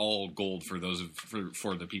pretty much all gold for those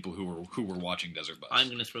for the people who were watching Desert Bus. I'm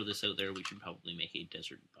going to throw this out there. We should probably make a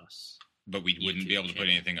Desert Bus. But we wouldn't be able to put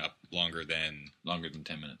anything up longer than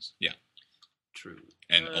 10 minutes. Yeah. True.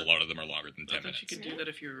 And a lot of them are longer than 10 minutes. You can do that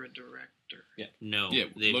if you're a director. Yeah. No. Yeah,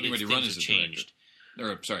 Loading Ready Run is a changed.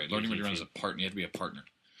 Loading Ready Run is a partner. You have to be a partner.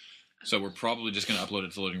 So we're probably just going to upload it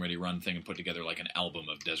to the Loading Ready Run thing and put together like an album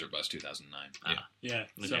of Desert Bus 2009. Yeah.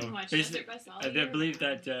 So I believe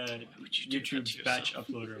that YouTube's batch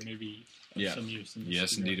uploader may be of some use.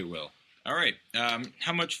 Yes, indeed it will. All right.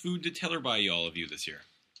 How much food did Teller buy all of you this year?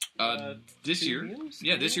 This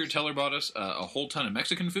year Teller bought us a whole ton of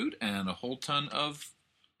Mexican food and a whole ton of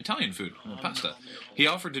Italian food, pasta. He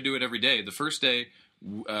offered to do it every day. The first day,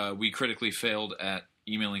 we critically failed at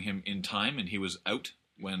emailing him in time, and he was out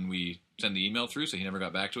when we sent the email through, so he never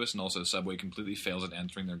got back to us. And also, Subway completely fails at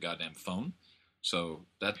answering their goddamn phone. So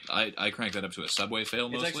that I cranked that up to a Subway fail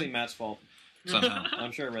mostly. It's actually Matt's fault. Somehow.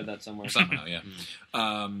 I'm sure I read that somewhere. Somehow, yeah.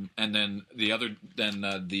 And then the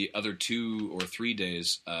other 2 or 3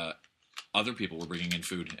 days, other people were bringing in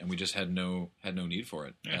food, and we just had no need for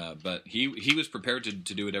it. Yeah. But he was prepared to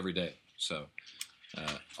do it every day. So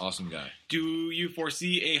awesome guy. Do you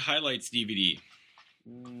foresee a highlights DVD?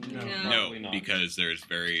 No, because there's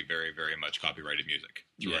very, very, very much copyrighted music.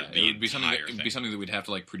 Yeah, it would be something that we'd have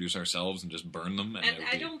to like produce ourselves and just burn them. And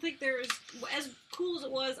I don't think there's, as cool as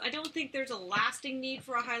it was, I don't think there's a lasting need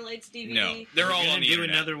for a highlights DVD. No, they're all on the internet.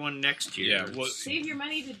 Do another one next year. Yeah, save your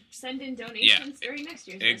money to send in donations during next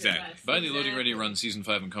year's. Exactly. Buy the Loading Ready Run Season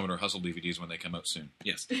 5 and Commodore Hustle DVDs when they come out soon.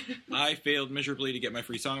 Yes. I failed miserably to get my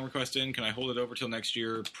free song request in. Can I hold it over till next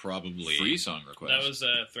year? Probably. Free song request? That was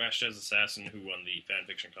Thrash Jazz Assassin who won the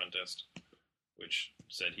fanfiction contest, which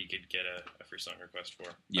said he could get a free song request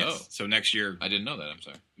for. Yes. Oh. So next year... I didn't know that, I'm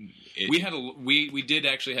sorry. We did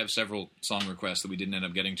actually have several song requests that we didn't end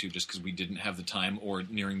up getting to just because we didn't have the time or,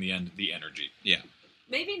 nearing the end, the energy. Yeah.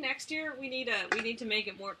 Maybe next year we need to make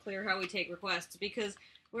it more clear how we take requests, because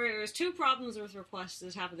there's 2 problems with requests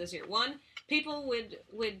that happened this year. One, people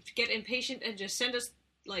would get impatient and just send us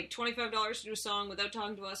like $25 to do a song without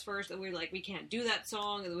talking to us first, and we're like, we can't do that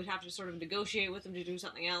song, and we'd have to sort of negotiate with them to do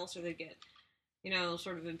something else, or they'd get...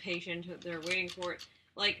 sort of impatient. They're waiting for it.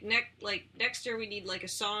 Next year we need like a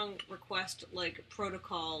song request like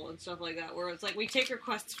protocol and stuff like that, where it's like we take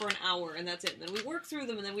requests for an hour and that's it. And then we work through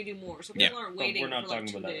them and then we do more. So people aren't waiting for like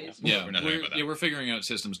 2 days. Yeah, we're figuring out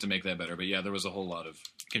systems to make that better. But yeah, there was a whole lot of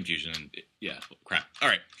confusion and crap. All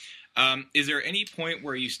right. Is there any point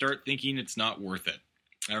where you start thinking it's not worth it?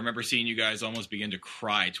 I remember seeing you guys almost begin to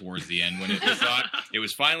cry towards the end when it was thought it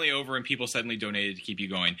was finally over and people suddenly donated to keep you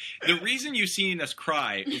going. The reason you've seen us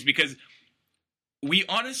cry is because we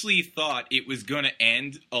honestly thought it was going to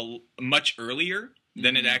end much earlier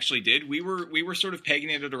than it actually did. We were sort of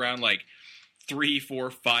pegging it at around like 3,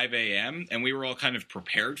 4, 5 a.m. and we were all kind of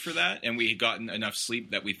prepared for that, and we had gotten enough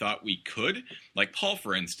sleep that we thought we could. Like Paul,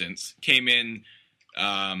 for instance, came in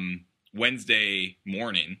Wednesday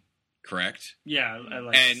morning. Correct? Yeah,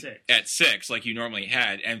 at 6. At 6, like you normally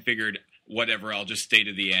had, and figured, whatever, I'll just stay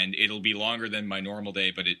to the end. It'll be longer than my normal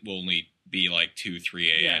day, but it will only be like 2, 3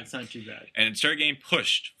 a.m. Yeah, it's not too bad. And it started getting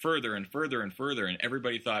pushed further and further and further, and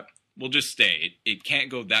everybody thought, we'll just stay. It can't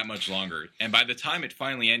go that much longer. And by the time it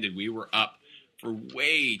finally ended, we were up for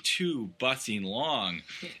way too bussing long.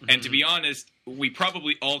 And to be honest, we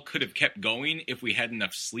probably all could have kept going if we had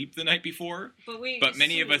enough sleep the night before. But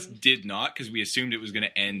many of us did not, because we assumed it was going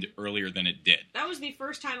to end earlier than it did. That was the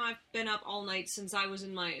first time I've been up all night since I was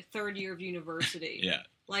in my 3rd year of university. Yeah.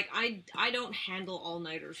 Like, I don't handle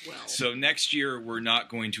all-nighters well. So next year, we're not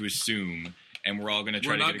going to assume... And we're all going to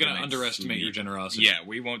try to get a good night's sleep. We're not going to underestimate your generosity. Yeah,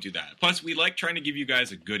 we won't do that. Plus, we like trying to give you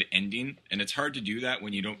guys a good ending, and it's hard to do that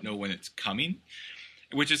when you don't know when it's coming,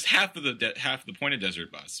 which is half the point of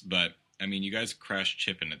Desert Bus. But, I mean, you guys crashed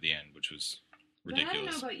Chippin' at the end, which was ridiculous. But I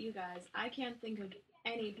don't know about you guys. I can't think of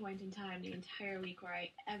any point in time the entire week where I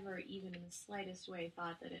ever, even in the slightest way,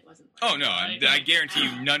 thought that it wasn't worth it. Oh, no. I guarantee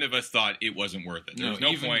you none of us thought it wasn't worth it. There was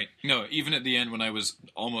no point. No, even at the end when I was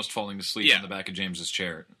almost falling to sleep on the back of James's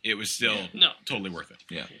chair. It was still totally worth it.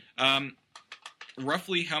 Yeah.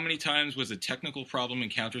 Roughly how many times was a technical problem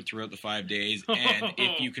encountered throughout the 5 days? And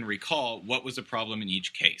if you can recall, what was the problem in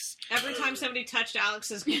each case? Every time somebody touched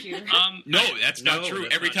Alex's computer. No, that's not true.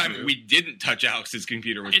 Every time we didn't touch Alex's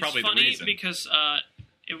computer was probably the reason. It's funny because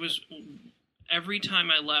it was every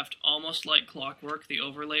time I left, almost like clockwork, the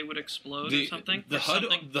overlay would explode or something. The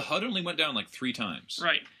HUD only went down like 3 times.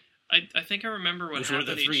 Right. I think I remember what happened. Which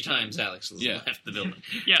were the 3 times Alex left the building.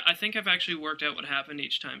 Yeah, I think I've actually worked out what happened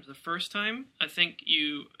each time. The first time, I think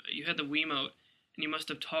you had the Wiimote, and you must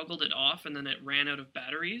have toggled it off, and then it ran out of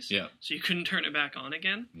batteries. Yeah. So you couldn't turn it back on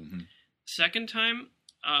again. Mm-hmm. Second time,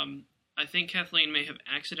 I think Kathleen may have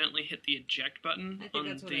accidentally hit the eject button on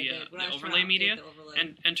the overlay media,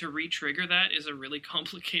 and to re-trigger that is a really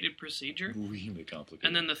complicated procedure. Really complicated.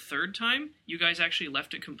 And then the third time, you guys actually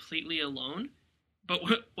left it completely alone. But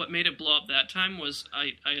what made it blow up that time was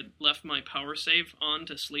I had left my power save on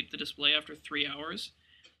to sleep the display after 3 hours.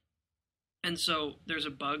 And so there's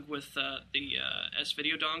a bug with the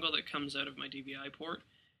S-Video dongle that comes out of my DVI port,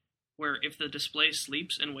 where if the display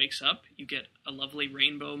sleeps and wakes up, you get a lovely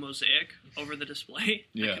rainbow mosaic over the display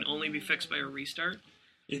that can only be fixed by a restart.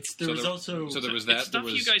 There was that. It's stuff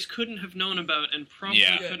you guys couldn't have known about and probably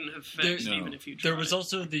couldn't have fixed even if you tried. There was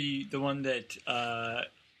also the one that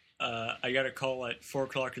I got a call at 4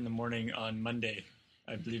 o'clock in the morning on Monday,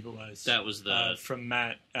 I believe it was. That was from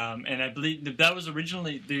Matt, and I believe that was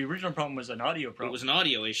originally the original problem was an audio problem. It was an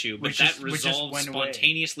audio issue, but that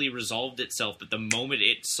spontaneously resolved itself. But the moment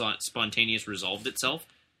it spontaneously resolved itself,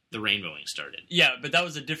 the rainbowing started. Yeah, but that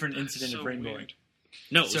was a different incident of rainbowing. Weird.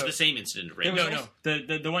 No, it was the same incident of rainbowing.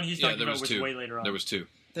 No. The one he's talking about was way later on. There was 2.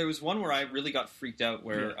 There was one where I really got freaked out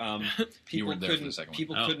where people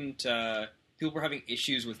couldn't. People were having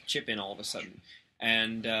issues with chip-in all of a sudden.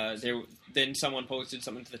 And then someone posted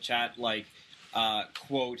something to the chat like,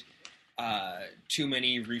 quote, too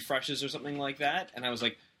many refreshes or something like that. And I was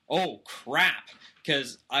like, oh, crap.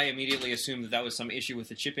 Because I immediately assumed that was some issue with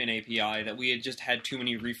the chip-in API, that we had just had too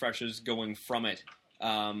many refreshes going from it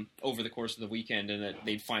over the course of the weekend, and that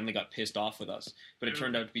they finally got pissed off with us. But it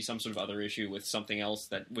turned out to be some sort of other issue with something else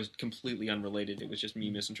that was completely unrelated. It was just me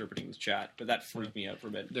misinterpreting the chat, but that freaked me out for a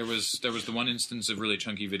bit. There was the one instance of really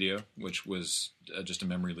chunky video, which was just a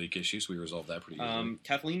memory leak issue, so we resolved that pretty easily.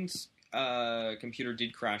 Kathleen's computer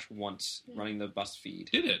did crash once running the bus feed.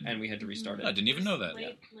 Did it? And we had to restart it. I didn't even know that.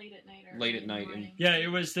 Late at night. Late at night. Yeah,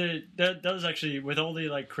 it was that was actually, with all the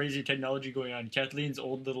like crazy technology going on, Kathleen's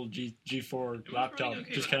old little G4 laptop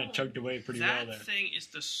just kind of chugged away pretty well there. That thing is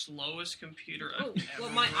the slowest computer I've ever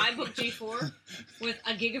my iBook G4 with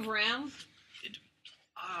a gig of RAM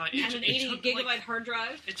and an 80 gigabyte hard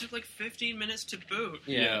drive. It took like 15 minutes to boot.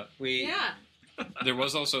 Yeah. There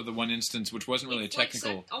was also the one instance, which wasn't really a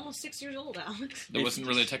technical... Like almost 6 years old, Alex. There wasn't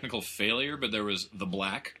really a technical failure, but there was the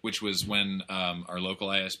black, which was when our local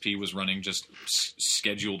ISP was running just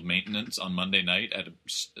scheduled maintenance on Monday night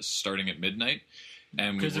starting at midnight.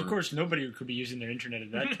 Because, of course, nobody could be using their internet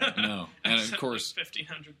at that time. No. And, of course...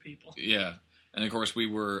 1,500 people. Yeah. And, of course, we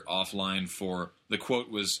were offline for... The quote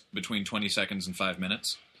was between 20 seconds and 5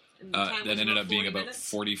 minutes. That ended up being about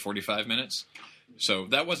 40, 45 minutes. So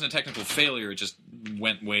that wasn't a technical failure. It just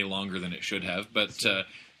went way longer than it should have. But the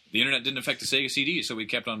internet didn't affect the Sega CD, so we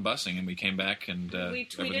kept on busing, and we came back, and we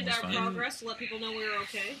tweeted our progress to let people know we were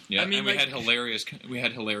okay. Yeah, and we had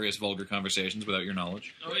hilarious vulgar conversations without your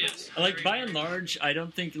knowledge. Oh yes. Like by and large, I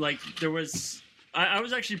don't think there was. I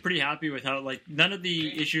was actually pretty happy with how none of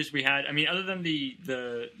the issues we had. I mean, other than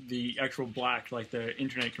the actual black, like the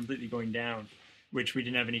internet completely going down, which we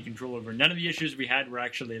didn't have any control over. None of the issues we had were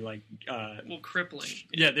actually crippling.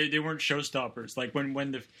 Yeah, they weren't showstoppers. Like when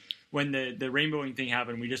the rainbowing thing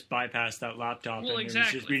happened, we just bypassed that laptop, and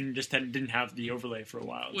exactly. We just didn't have the overlay for a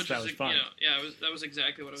while. Which so that was fun. That was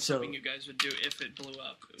exactly what I was hoping you guys would do if it blew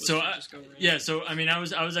up. So I mean, I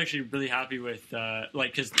was actually really happy with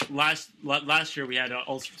because last year we had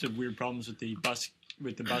all sorts of weird problems with the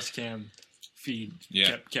bus cam feed.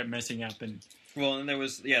 Kept messing up and. Well, and there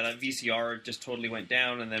was, that VCR just totally went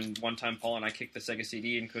down, and then one time Paul and I kicked the Sega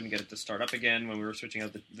CD and couldn't get it to start up again when we were switching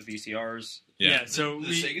out the VCRs. Yeah, so the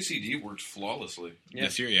Sega CD worked flawlessly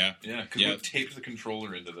this year. Because we taped the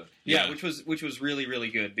controller into the which was really, really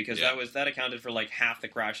good because that accounted for like half the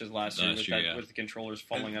crashes last year with the controllers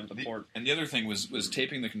falling out of the port. And the other thing was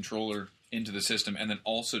taping the controller into the system and then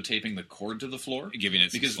also taping the cord to the floor, giving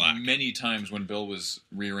it some slack. Many times when Bill was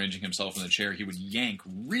rearranging himself in the chair, he would yank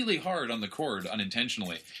really hard on the cord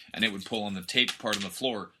unintentionally, and it would pull on the tape part on the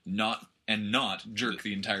floor, not jerk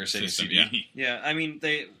the entire Sega CD. Yeah, I mean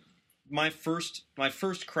my first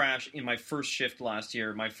crash in my first shift last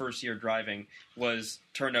year, my first year driving,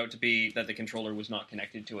 turned out to be that the controller was not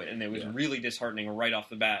connected to it, and it was really disheartening right off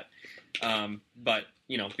the bat. But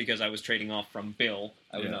because I was trading off from Bill,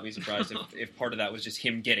 I would not be surprised if part of that was just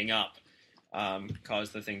him getting up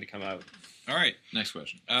caused the thing to come out. All right, next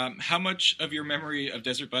question. How much of your memory of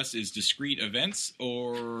Desert Bus is discrete events,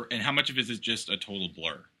 and how much of it is just a total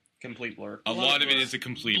blur? Complete blur. A lot of it is a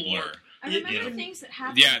complete blur. I remember things that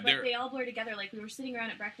happened, but they all blur together. Like, we were sitting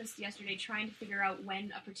around at breakfast yesterday trying to figure out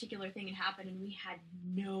when a particular thing had happened, and we had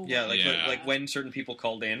no idea. Like when certain people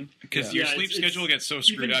called in. Because your sleep schedule gets so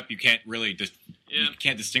screwed up, you can't really you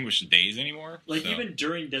can't distinguish the days anymore. Like, even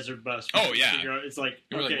during Desert Bus. It's like,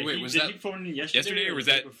 okay, wait, was did that he phone in yesterday? Or was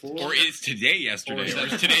that before? Or is today yesterday? Or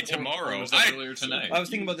is today tomorrow? Or was that earlier tonight? I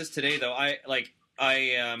was thinking about this today, though.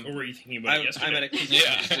 Or were you thinking about it yesterday?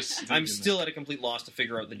 I'm still at a complete loss to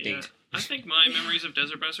figure out the date. I think my memories of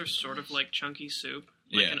Desert Bus are sort of like chunky soup.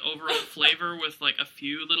 Like an overall flavor with like a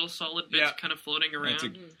few little solid bits kind of floating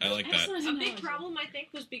around. I like that. A big problem, I think,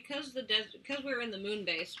 was because we were in the moon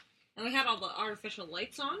base and we had all the artificial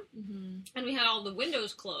lights on and we had all the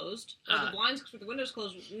windows closed, or the blinds with the windows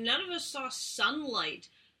closed. None of us saw sunlight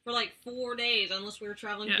for like 4 days unless we were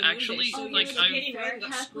traveling to the moon base. So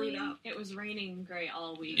got screwed up. It was raining gray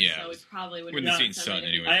all week, so it probably wouldn't have seen sun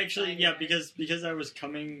anyway. I actually, because I was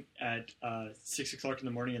coming at 6 o'clock in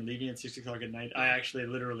the morning and leaving at 6 o'clock at night, I actually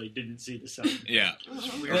literally didn't see the sun.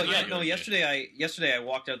 Yesterday I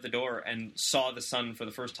walked out the door and saw the sun for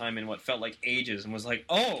the first time in what felt like ages and was like,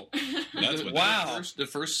 oh, wow. The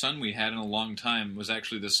first sun we had in a long time was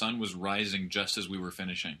actually the sun was rising just as we were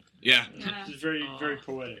finishing. Yeah. It's very, very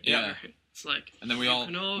poetic. Yeah. It's like, and then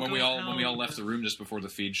when we all left the room just before the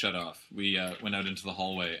feed shut off, we went out into the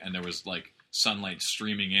hallway and there was like sunlight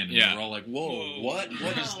streaming in, and we were all like, "Whoa, what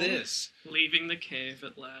is this?" Leaving the cave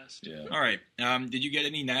at last. Yeah. All right. Did you get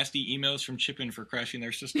any nasty emails from Chipin for crashing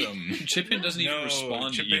their system? Chipin doesn't even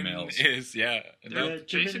respond to emails. They're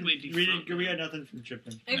basically defunct. We got nothing from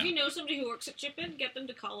Chipin. If you know somebody who works at Chipin, get them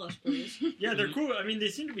to call us, please. Yeah, they're cool. I mean, they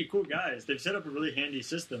seem to be cool guys. They've set up a really handy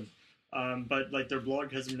system, but like their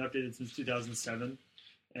blog hasn't been updated since 2007,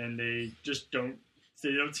 and they just don't.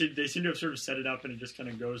 They seem to have sort of set it up, and it just kind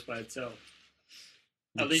of goes by itself.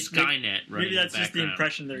 At least Skynet, right? Maybe that's just the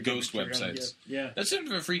impression they're ghost websites. Yeah, that's sort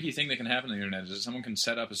of a freaky thing that can happen on the internet. Is that someone can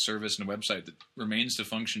set up a service and a website that remains to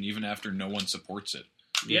function even after no one supports it.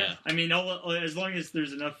 Yeah. I mean, as long as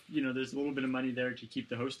there's enough, there's a little bit of money there to keep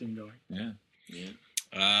the hosting going. Yeah.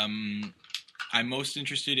 I'm most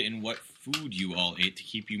interested in what food you all ate to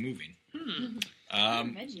keep you moving.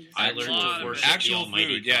 I learned to worship actual the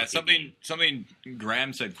food. Yeah, something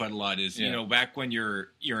Graham said quite a lot is back when you're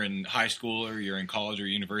in high school or you're in college or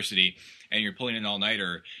university and you're pulling an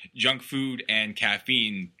all-nighter, junk food and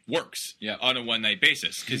caffeine works on a one-night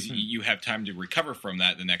basis because you have time to recover from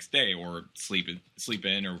that the next day or sleep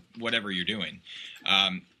in or whatever you're doing.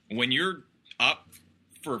 When you're up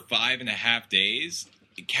for 5.5 days,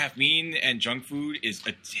 caffeine and junk food is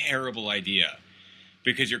a terrible idea.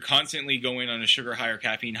 Because you're constantly going on a sugar high or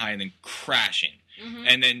caffeine high and then crashing. Mm-hmm.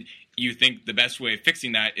 And then you think the best way of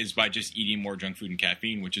fixing that is by just eating more junk food and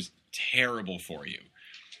caffeine, which is terrible for you.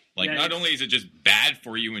 Not only is it just bad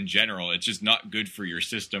for you in general, it's just not good for your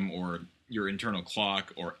system or your internal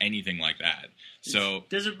clock or anything like that. So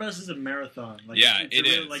Desert Bus is a marathon. It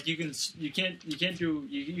is. Like you can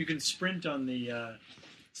sprint on the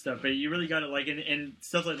stuff, but you really got to and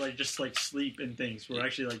stuff like just sleep and things. We're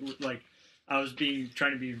actually like. I was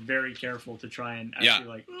trying to be very careful to try and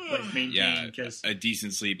actually maintain because a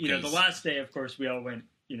decent sleep. The last day, of course, we all went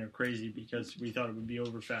crazy because we thought it would be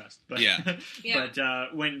over fast. But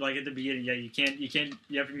but when at the beginning, you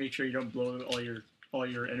have to make sure you don't blow all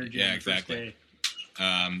your energy. Yeah, on the exactly. First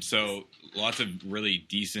day. So lots of really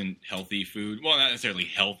decent, healthy food. Well, not necessarily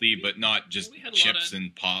healthy, but not just chips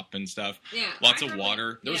and pop and stuff. Yeah, lots of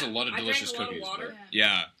water. There was a lot of delicious cookies.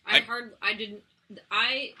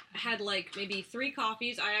 I had maybe 3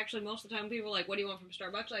 coffees. Most of the time people were like, "What do you want from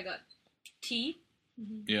Starbucks?" I got tea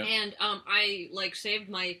Yeah. And I saved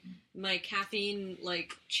my caffeine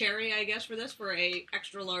cherry, I guess, for a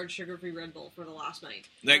extra large sugar-free Red Bull for the last night.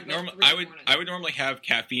 I would normally have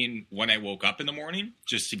caffeine when I woke up in the morning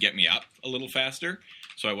just to get me up a little faster,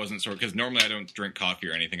 so I wasn't because normally I don't drink coffee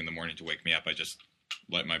or anything in the morning to wake me up. I just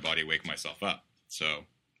let my body wake myself up. So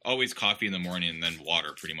always coffee in the morning and then water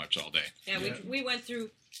pretty much all day. Yeah, we went through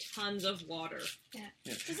tons of water. Yeah.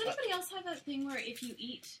 Does anybody else have that thing where if you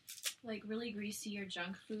eat really greasy or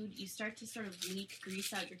junk food, you start to sort of leak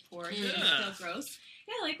grease out your pores and you feel gross?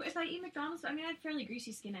 Yeah, if I eat McDonald's, I have fairly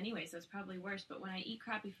greasy skin anyway, so it's probably worse, but when I eat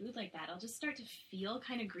crappy food like that, I'll just start to feel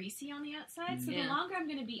kind of greasy on the outside, so the longer I'm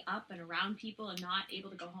going to be up and around people and not able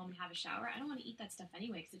to go home and have a shower, I don't want to eat that stuff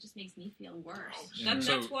anyway, because it just makes me feel worse.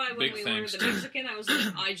 That's why when we ordered the Mexican, I was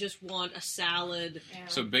like, I just want a salad. Yeah.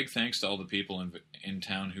 So big thanks to all the people in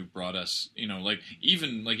town who brought us,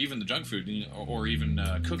 even the junk food, or even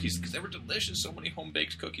cookies, because they were delicious. So many home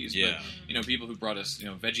baked cookies. Yeah. But, people who brought us,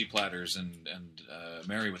 veggie platters and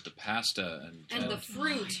Mary with the pasta and the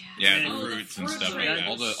fruit. Yeah, the fruits and stuff. Right.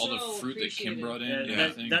 All the fruit that Kim brought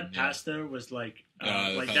in. That pasta was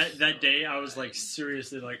that day. I was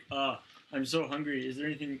seriously I'm so hungry. Is there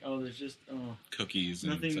anything? Oh, there's just cookies.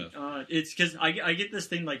 Nothing. And stuff. It's because I get this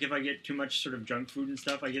thing if I get too much sort of junk food and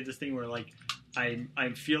stuff, I get this thing where I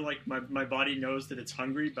feel like my body knows that it's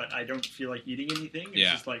hungry, but I don't feel like eating anything.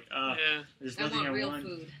 It's just there's nothing I want.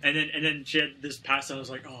 Food. And then she had this pasta. I was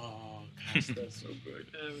like, oh, pasta's so good.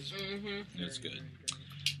 It's good.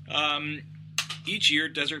 Each year,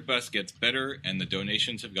 Desert Bus gets better, and the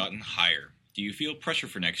donations have gotten higher. Do you feel pressure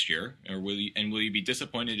for next year, or will you be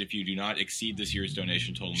disappointed if you do not exceed this year's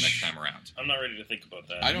donation total next time around? I'm not ready to think about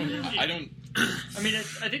that. I don't.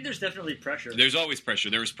 I think there's definitely pressure. There's always pressure.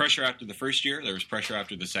 There was pressure after the first year. There was pressure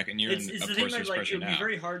after the second year, it's and of the course, thing there's pressure now. It would be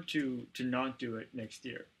very hard to not do it next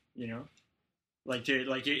year.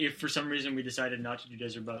 If for some reason we decided not to do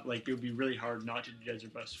Desert Bus, it would be really hard not to do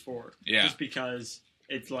Desert Bus 4. Yeah. Just because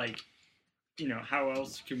it's how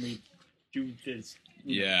else can we do this?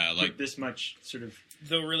 This much sort of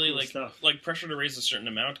really cool stuff. Pressure to raise a certain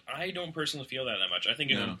amount. I don't personally feel that much. I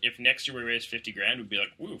think if next year we raise $50,000, we'd be like,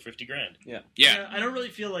 woo, $50,000. Yeah. I don't really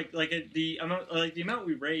feel like the amount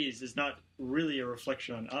we raise is not really a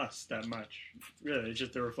reflection on us that much. Really, it's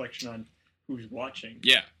just a reflection on who's watching.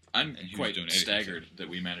 Yeah. I'm quite staggered that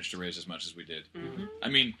we managed to raise as much as we did. Mm-hmm.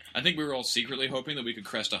 I think we were all secretly hoping that we could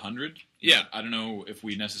crest 100. Yeah. I don't know if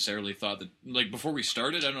we necessarily thought that, before we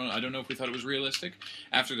started, I don't know if we thought it was realistic.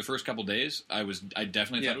 After the first couple days, I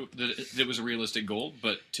definitely thought that it was a realistic goal,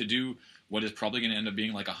 but to do what is probably going to end up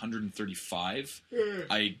being 135,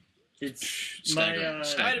 It might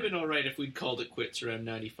have been all right if we'd called it quits around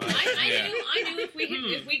 95. I knew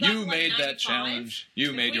if we got you made 95, that challenge.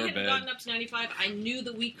 You made your bed. If we had gotten up to 95, I knew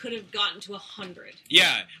that we could have gotten to 100.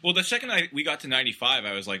 Yeah. Well, the second we got to 95,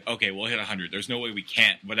 I was like, okay, we'll hit 100. There's no way we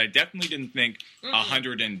can't. But I definitely didn't think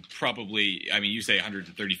 100 and probably. I mean, you say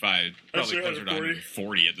 135, probably closer to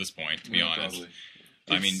 140 at this point. To be honest.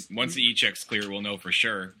 Probably. Once the e-check's clear, we'll know for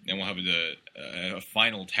sure, and we'll have a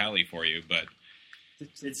final tally for you. But.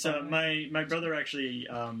 It's my brother actually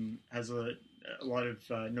has a lot of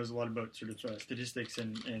knows a lot about sort of statistics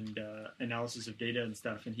and analysis of data and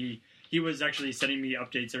stuff, and he was actually sending me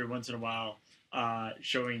updates every once in a while,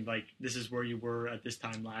 showing this is where you were at this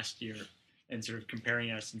time last year, and sort of comparing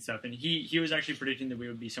us and stuff. And he was actually predicting that we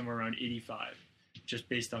would be somewhere around 85. Just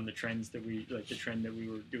based on the trends that we the trend that we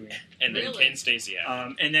were doing, and then Ken Stacy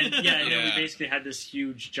and then we basically had this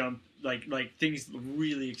huge jump, things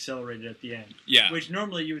really accelerated at the end. Yeah, which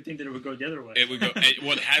normally you would think that it would go the other way. It would go.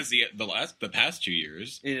 It has the past 2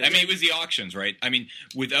 years. Yeah. It was the auctions, right?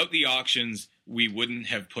 Without the auctions, we wouldn't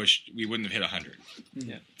have hit 100.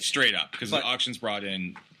 Yeah, straight up, because the auctions brought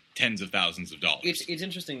in tens of thousands of dollars. It's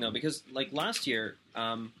interesting though, because last year.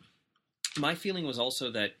 My feeling was also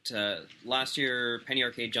that last year Penny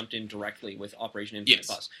Arcade jumped in directly with Operation Infinite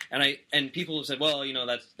Bus, and people have said, well,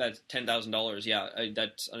 that's $10,000. Yeah,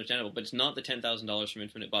 that's understandable, but it's not the $10,000 from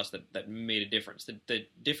Infinite Bus that made a difference. The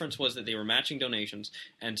difference was that they were matching donations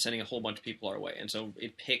and sending a whole bunch of people our way, and so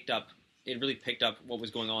it really picked up what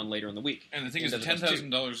was going on later in the week. And the thing is, the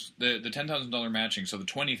 $10,000, the $10,000 matching, so the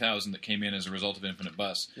 $20,000 that came in as a result of Infinite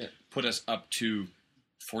Bus, put us up to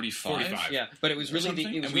 45. Yeah, but it was really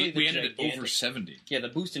we ended at over 70. Yeah, the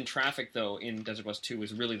boost in traffic though in Desert Bus 2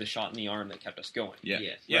 was really the shot in the arm that kept us going. Yeah.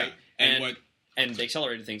 Right? and they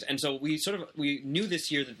accelerated things. And so we knew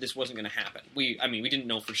this year that this wasn't going to happen. We didn't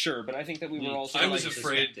know for sure, but I think that we were also. I was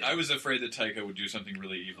afraid that Taika would do something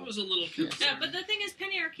really evil. I was a little concerned. Yeah, but the thing is,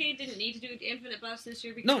 Penny Arcade didn't need to do Infinite Bus this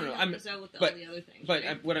year because it helped us out with all the other things. But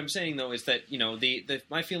right? what I'm saying though is that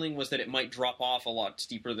my feeling was that it might drop off a lot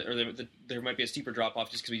steeper, or there might be a steeper drop off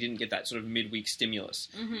just because we didn't get that sort of midweek stimulus,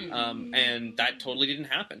 and that totally didn't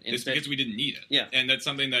happen. It's because we didn't need it. Yeah, and that's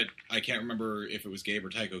something that I can't remember if it was Gabe or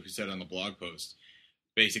Tycho who said on the blog post.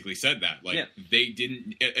 Basically said that they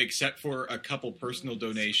didn't, except for a couple personal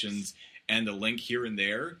donations and a link here and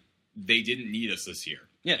there, they didn't need us this year.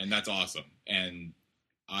 Yeah, and that's awesome. And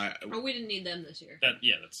we didn't need them this year. That's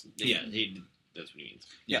what he means.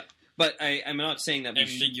 Yeah. But I'm not saying that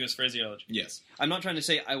ambiguous phraseology. Yes, I'm not trying to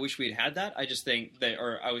say I wish we had that. I just think that,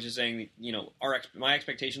 or I was just saying, my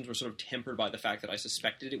expectations were sort of tempered by the fact that I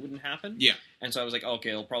suspected it wouldn't happen. Yeah, and so I was like, okay,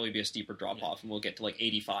 it'll probably be a steeper drop off, and we'll get to like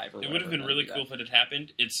 85 or whatever. It would have been really cool if it had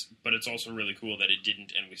happened. But it's also really cool that it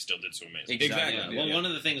didn't, and we still did so amazing. Exactly. Yeah. Well, one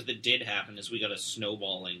of the things that did happen is we got a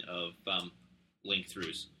snowballing of link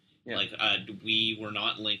throughs. Yeah. Like we were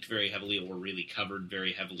not linked very heavily, or really covered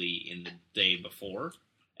very heavily in the day before.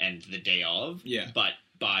 And the day of, but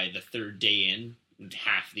by the third day in,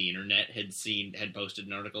 half the internet had posted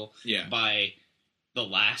an article. Yeah. By the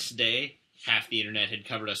last day, half the internet had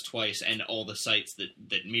covered us twice, and all the sites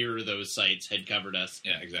that mirror those sites had covered us.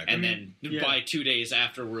 Yeah, exactly. And then by 2 days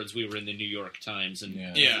afterwards, we were in the New York Times and the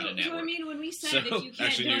network. So I mean, when we said if you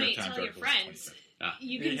can't donate, tell your friends.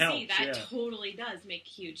 You can see that totally does make a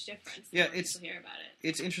huge difference. Yeah, it's hear about it.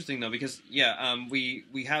 It's interesting though because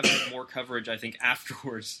we have had more coverage I think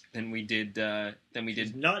afterwards than we did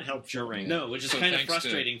not help during. No, which is kind of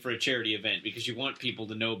frustrating for a charity event because you want people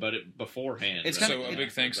to know about it beforehand. It's so a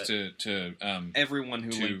big thanks to everyone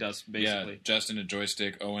who linked us basically. Yeah, Justin at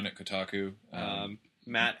Joystick, Owen at Kotaku,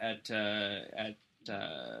 Matt at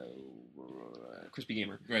Crispy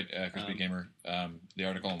Gamer. Right, Crispy Gamer. The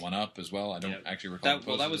article on 1UP as well. I don't actually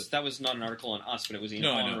recall. That was not an article on us, but it was in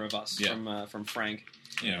honor of us from Frank.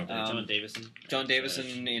 John Davison. John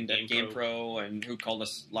Davison at GamePro, and who called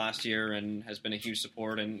us last year and has been a huge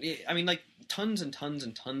support. And I mean, like tons and tons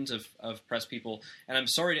and tons of press people. And I'm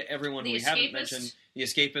sorry to everyone who we haven't mentioned. The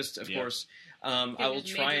Escapist, of course. I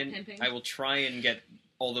will try and get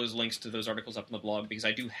all those links to those articles up on the blog because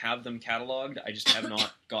I do have them cataloged. I just have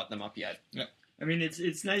not got them up yet. Yeah. I mean,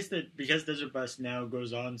 it's nice that because Desert Bus now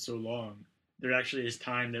goes on so long, there actually is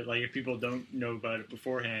time that, like, if people don't know about it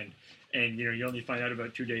beforehand, and you only find out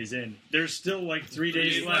about 2 days in, there's still like 3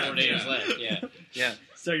 days left. 4 days left. Yeah.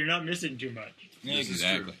 So you're not missing too much. Yeah,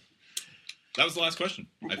 exactly. That was the last question.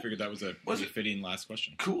 I figured that was a fitting last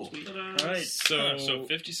question. Cool. All right. So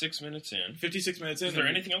 56 minutes in. 56 minutes in. Is there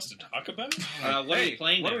anything else to talk about? What are we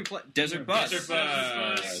playing? Desert Bus. Desert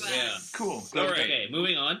Bus. Yeah. Cool. Okay,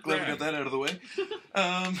 moving on. Glad we got that out of the way.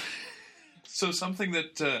 So something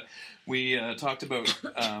that we talked about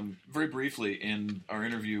very briefly in our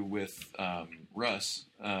interview with Russ,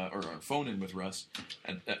 or our phone-in with Russ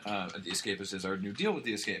at The Escapist is our new deal with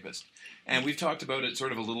The Escapist. And we've talked about it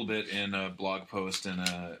sort of a little bit in a blog post and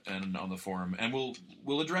on the forum, and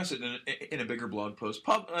we'll address it in a bigger blog post,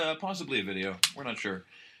 possibly a video. We're not sure,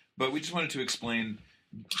 but we just wanted to explain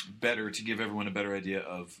better to give everyone a better idea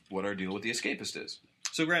of what our deal with The Escapist is.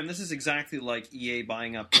 So, Graham, this is exactly like EA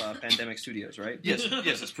buying up Pandemic Studios, right? Yes,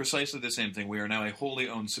 it's precisely the same thing. We are now a wholly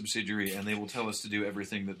owned subsidiary, and they will tell us to do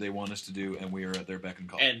everything that they want us to do, and we are at their beck and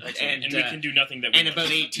call. And we can do nothing that we And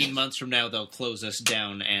about 18 months from now, they'll close us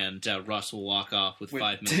down, and Russ will walk off with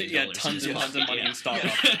 $5 million. Yeah, tons and tons of money in stock.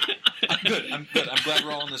 I'm good. I'm glad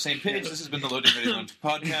we're all on the same page. This has been the Loading Ready Run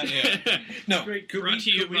podcast. Yeah. No. Great. Could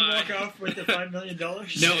we walk off with the $5 million?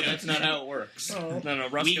 No, that's not how it works. Oh. No.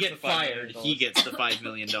 Russ we gets get the $5 fired. He gets the $5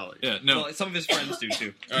 million. Yeah, no. Well, some of his friends do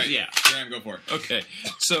too. All right, yeah. Graham, go for it. Okay,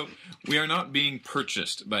 so we are not being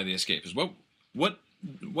purchased by The Escapists.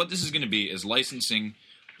 What this is going to be is licensing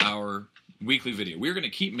our weekly video. We're going to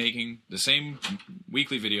keep making the same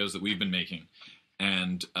weekly videos that we've been making,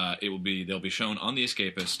 and they'll be shown on The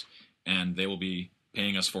Escapist, and they will be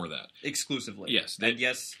paying us for that exclusively. Yes,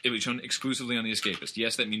 yes, it will be shown exclusively on The Escapist.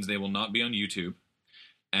 Yes, that means they will not be on YouTube,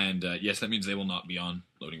 and yes, that means they will not be on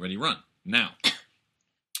Loading Ready Run. Now,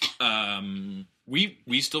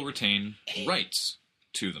 we still retain rights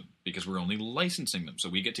to them because we're only licensing them. So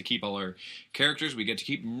we get to keep all our characters. We get to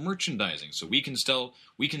keep merchandising. So we can still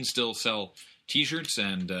sell T-shirts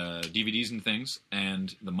and DVDs and things,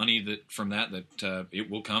 and the money from that it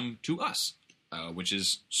will come to us, which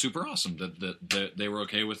is super awesome. That they were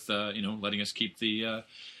okay with letting us keep the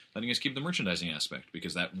merchandising aspect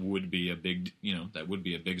because that would be a big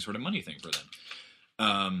sort of money thing for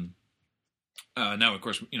them. Now, of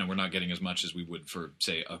course, we're not getting as much as we would for,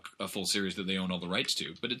 say, a full series that they own all the rights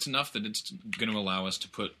to, but it's enough that it's going to allow us to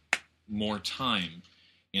put more time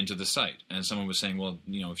into the site. And someone was saying, well,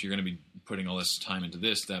 if you're going to be putting all this time into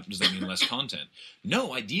this, does that mean less content?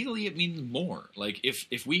 No, ideally it means more. Like,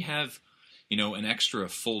 if we have, an extra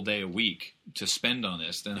full day a week to spend on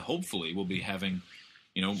this, then hopefully we'll be having,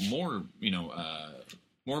 more,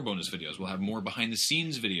 more bonus videos. We'll have more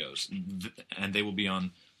behind-the-scenes videos, and they will be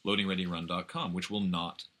on loadingreadyrun.com, which will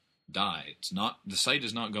not die. The site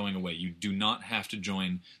is not going away. You do not have to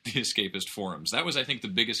join the Escapist forums. That was, I think, the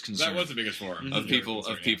biggest concern. That was the biggest forum of people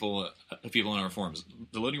in our forums.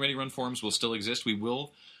 The Loading Ready Run forums will still exist. We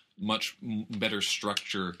will much better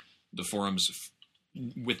structure the forums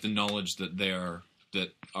with the knowledge that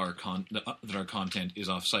our content is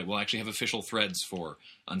off-site. We'll actually have official threads for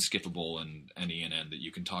Unskippable and ENN that you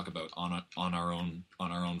can talk about on our own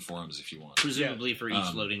forums if you want. Presumably for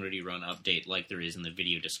each Loading Ready Run update, like there is in the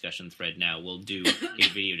video discussion thread now, we'll do a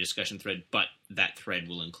video discussion thread, but that thread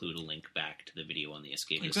will include a link back to the video on the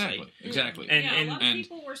Escapist site. Exactly. And a lot of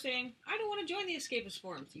people were saying, I don't want to join the Escapist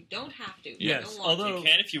forums. You don't have to. Yes, although you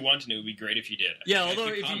can if you want to. It would be great if you did. Yeah, although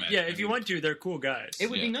if you want to, they're cool guys. It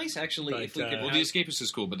would be nice actually if we could. Well, the Escapist is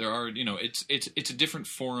cool, but there are it's a different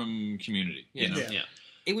forum community. Yeah.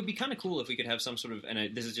 It would be kind of cool if we could have some sort of,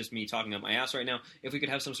 and this is just me talking out my ass right now, if we could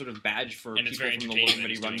have some sort of badge for people from the Loading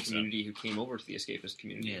Ready Run community who came over to the Escapist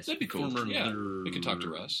community. Yes, that'd be cool. We could talk to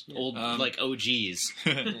Russ. Old, like OGs.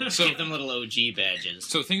 So, give them little OG badges.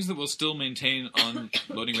 So things that we'll still maintain on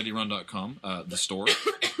loadingreadyrun.com, the store,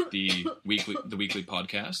 the weekly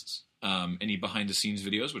podcasts, any behind-the-scenes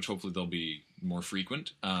videos, which hopefully they'll be more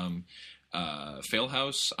frequent,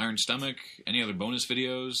 Failhouse, Iron Stomach, any other bonus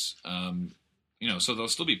videos, so there'll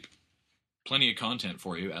still be plenty of content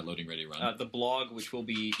for you at Loading Ready Run. The blog, which will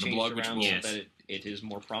be changed around so that it is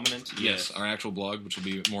more prominent. Yes, our actual blog, which will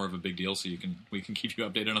be more of a big deal, so we can keep you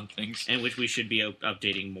updated on things. And which we should be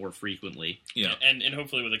updating more frequently. Yeah. And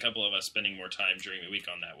hopefully with a couple of us spending more time during the week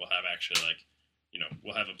on that, we'll have actually,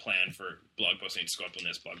 we'll have a plan for blog posting to go up on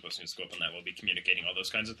this, blog posting to go up on that. We'll be communicating all those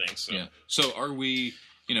kinds of things. So. Yeah. So are we,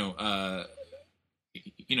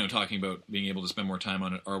 talking about being able to spend more time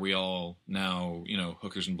on it, are we all now,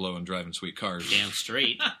 hookers and blow and driving sweet cars? Damn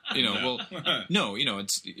straight. Well, no,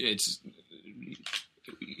 it's,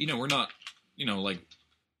 we're not,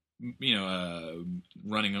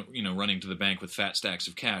 running to the bank with fat stacks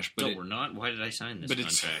of cash. But we're not. Why did I sign this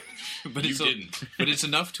contract? But you didn't. But it's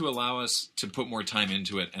enough to allow us to put more time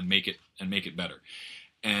into it and make it better.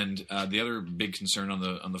 And the other big concern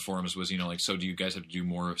on the forums was, so do you guys have to do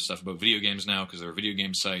more stuff about video games now because they're a video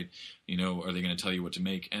game site? Are they going to tell you what to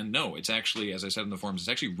make? And no, it's actually, as I said in the forums, it's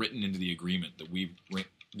actually written into the agreement that we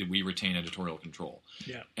retain editorial control.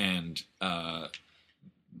 Yeah. And the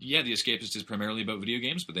Escapist is primarily about video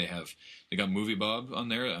games, but they got Movie Bob on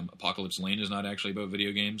there. Apocalypse Lane is not actually about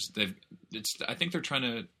video games. I think they're trying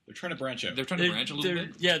to branch out. They're trying to branch a little bit.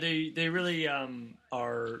 Yeah, they really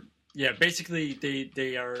are. Yeah, basically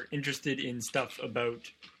they are interested in stuff about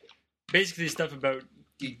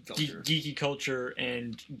geeky culture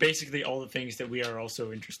and basically all the things that we are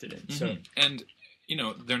also interested in. Mm-hmm. So and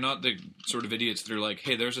they're not the sort of idiots that are like,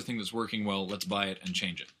 hey, there's a thing that's working well, let's buy it and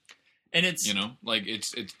change it. And it's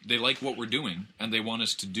it's they like what we're doing and they want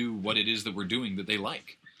us to do what it is that we're doing that they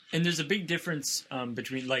like. And there's a big difference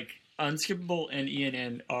between Unskippable and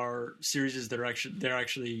ENN are series that are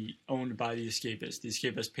actually owned by the Escapist. The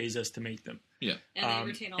Escapist pays us to make them. Yeah,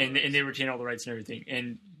 and they retain all the rights and everything.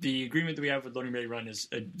 And the agreement that we have with Loading Ready Run is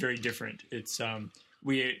very different. It's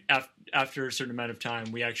after a certain amount of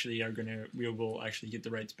time, we will actually get the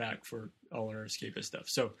rights back for all our Escapist stuff.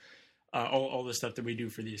 So all the stuff that we do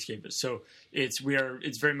for the Escapist. So it's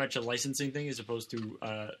very much a licensing thing as opposed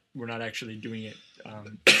to we're not actually doing it.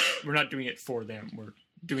 We're not doing it for them. We're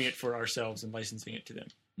doing it for ourselves and licensing it to them.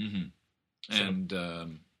 Mm-hmm. So and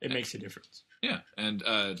it makes a difference. Yeah, and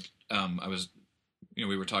I was,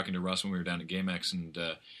 we were talking to Russ when we were down at GameX, and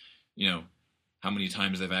how many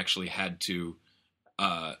times they've actually had to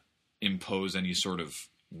impose any sort of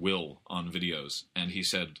will on videos, and he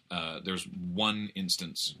said there's one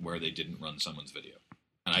instance where they didn't run someone's video,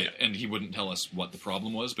 and he wouldn't tell us what the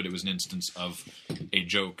problem was, but it was an instance of a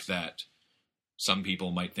joke that some people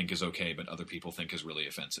might think is okay, but other people think is really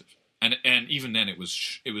offensive. And even then, it was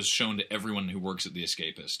shown to everyone who works at the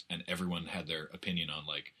Escapist, and everyone had their opinion on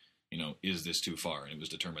is this too far? And it was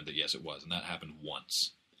determined that yes, it was, and that happened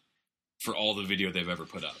once for all the video they've ever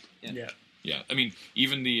put up. Yeah. I mean,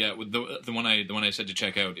 even the one I said to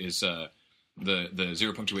check out is the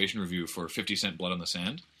zero punctuation review for 50 Cent Blood on the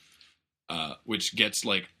Sand, which gets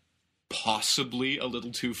possibly a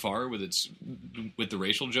little too far with the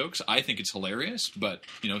racial jokes. I think it's hilarious, but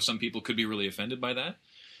some people could be really offended by that.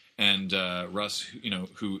 And Russ,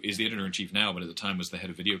 who is the editor-in-chief now, but at the time was the head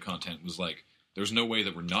of video content, was like, "There's no way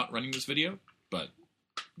that we're not running this video," but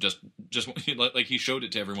just like he showed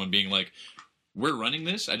it to everyone, being like, "We're running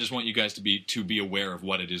this. I just want you guys to be aware of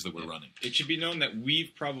what it is that we're running." It should be known that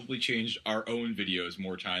we've probably changed our own videos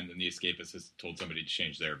more time than the Escapist has told somebody to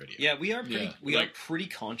change their video. Yeah, we are pretty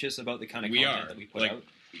conscious about the kind of content that we put out.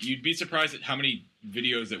 You'd be surprised at how many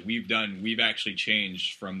videos that we've done we've actually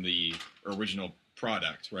changed from the original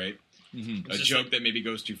product, right? Mm-hmm. A joke that maybe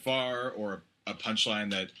goes too far, or a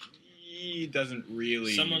punchline that doesn't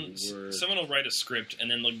really work. Someone will write a script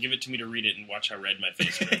and then they'll give it to me to read it and watch how red my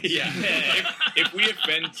face goes. Yeah. if we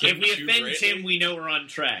offend Tim, we know we're on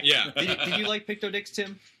track. Yeah. Did you like Pictodicks,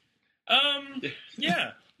 Tim?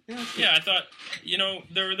 Yeah. Yeah, I thought,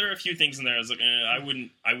 there are a few things in there. I was like,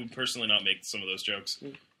 I would personally not make some of those jokes,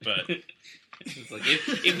 but it's like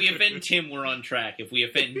if we offend Tim, we're on track. If we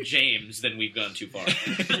offend James, then we've gone too far.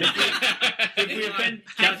 If we offend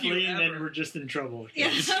Kathleen, then we're just in trouble. Yeah,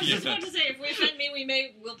 I was just about to say, if we offend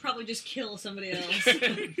me, we'll probably just kill somebody else.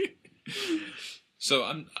 So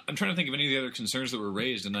I'm trying to think of any of the other concerns that were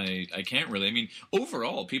raised, and I can't really. I mean,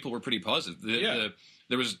 overall, people were pretty positive.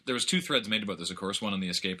 There was 2 threads made about this, of course. One on the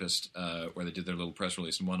Escapist, where they did their little press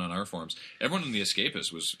release, and one on our forums. Everyone on the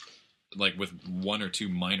Escapist was, like, with 1 or 2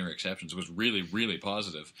 minor exceptions, was really, really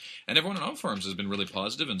positive. And everyone on our forums has been really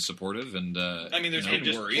positive and supportive. And there's been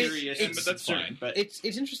worries, but that's fine. But it's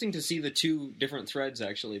interesting to see the 2 different threads,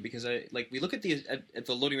 actually, because we look at the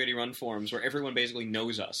Loading Ready Run forums where everyone basically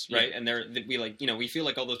knows us, right? And we feel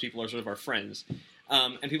like all those people are sort of our friends.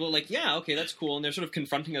 And people are like, yeah, okay, that's cool. And they're sort of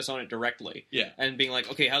confronting us on it directly. Yeah. And being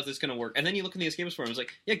like, okay, how's this going to work? And then you look in the Escapist forum, it's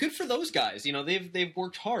like, yeah, good for those guys. They've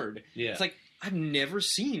worked hard. Yeah. It's like, I've never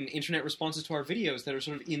seen internet responses to our videos that are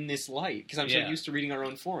sort of in this light, because I'm so used to reading our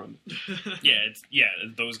own forum.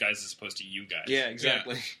 Those guys as opposed to you guys. Yeah,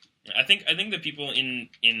 exactly. Yeah. I think the people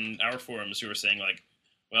in our forums who are saying like,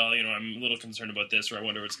 well, I'm a little concerned about this, or I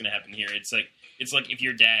wonder what's going to happen here. It's like if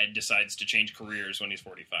your dad decides to change careers when he's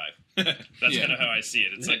 45. That's kind of how I see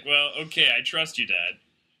it. It's like, well, okay, I trust you, Dad.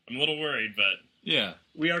 I'm a little worried, but yeah,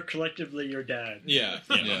 we are collectively your dad. Yeah.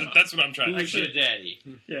 That's what I'm trying to say. Who's your daddy?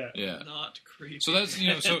 Yeah. Not creepy. So that's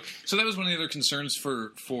so that was one of the other concerns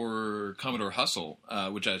for Commodore Hustle,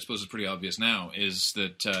 which I suppose is pretty obvious now, is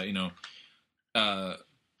that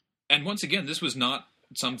and once again, this was not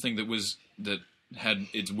something that had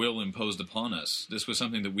its will imposed upon us. This was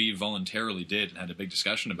something that we voluntarily did and had a big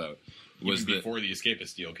discussion about. Was before the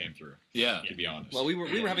Escapist deal came through. Yeah, to be honest. Well, we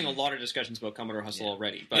were having a lot of discussions about Commodore Hustle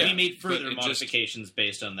already, but we made further modifications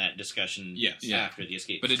based on that discussion. After the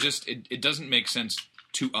Escapist. But it doesn't make sense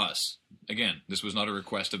to us. Again, this was not a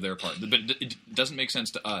request of their part, but it doesn't make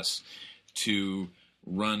sense to us to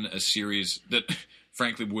run a series that,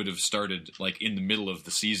 frankly, would have started like in the middle of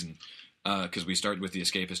the season, because we started with the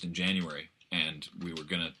Escapist in January, and we were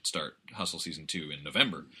going to start Hustle Season 2 in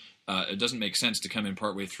November. It doesn't make sense to come in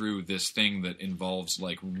partway through this thing that involves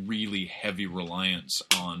like really heavy reliance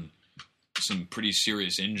on some pretty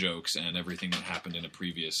serious in-jokes and everything that happened in a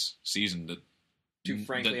previous season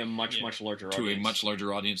a much larger audience. To a much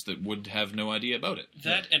larger audience that would have no idea about it.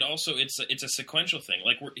 That, and also it's a sequential thing.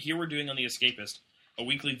 Like we're doing on The Escapist a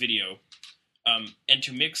weekly video, and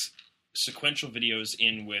to mix sequential videos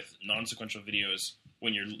in with non-sequential videos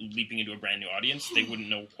when you're leaping into a brand new audience, they wouldn't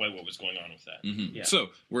know quite what was going on with that. Mm-hmm. Yeah. So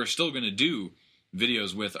we're still going to do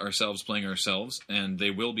videos with ourselves playing ourselves, and they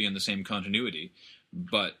will be in the same continuity.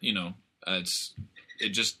 But it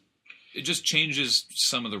just changes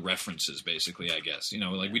some of the references, basically. I guess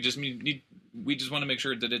we just want to make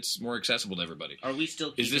sure that it's more accessible to everybody. Are we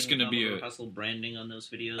still? Is this going to be a Hustle branding on those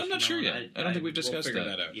videos? I'm not sure yet. I don't think we've discussed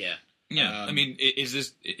that out. Yeah. Yeah. I mean, is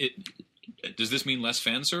this it? Does this mean less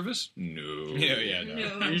fan service? No. No.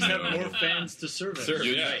 You just have more fans to service.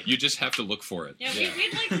 You just have to look for it. Yeah,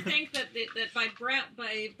 we'd like to think that by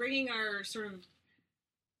bringing our sort of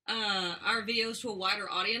our videos to a wider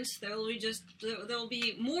audience, there'll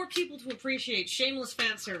be more people to appreciate shameless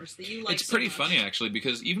fan service that you like. It's pretty funny actually,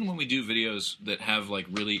 because even when we do videos that have like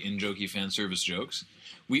really in-jokey fan service jokes,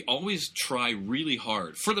 we always try really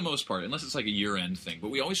hard, for the most part, unless it's like a year-end thing, but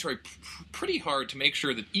we always try pretty hard to make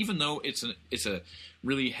sure that even though it's a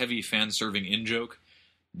really heavy fan-serving in-joke,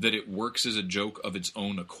 that it works as a joke of its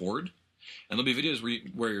own accord. And there'll be videos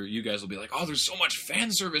where you guys will be like, oh, there's so much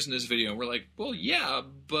fan service in this video. And we're like, well, yeah,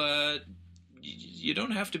 but you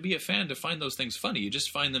don't have to be a fan to find those things funny. You just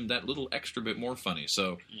find them that little extra bit more funny.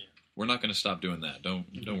 So we're not going to stop doing that. Don't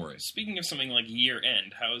worry. Speaking of something like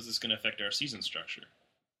year-end, how is this going to affect our season structure?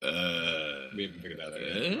 We haven't figured that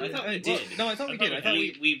out. I thought we did. No, I thought we did. I thought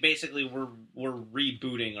we basically were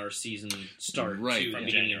rebooting our season start from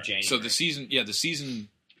beginning of January. So the season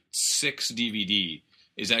 6 DVD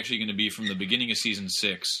is actually going to be from the beginning of season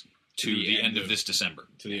 6 to the end of this December.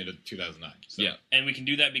 To the end of 2009. So. Yeah. And we can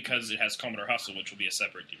do that because it has Commodore Hustle, which will be a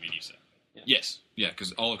separate DVD set. Yeah. Yes. Yeah,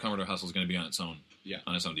 because all of Commodore Hustle is going to be on its own. Yeah.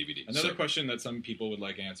 On its own DVD. Another question that some people would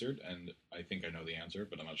like answered, and I think I know the answer,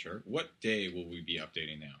 but I'm not sure. What day will we be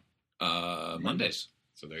updating now? Mondays.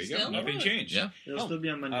 So there you go. Nothing changed. Yeah. It'll still be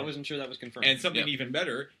on Monday. I wasn't sure that was confirmed. And something even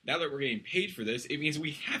better, now that we're getting paid for this, it means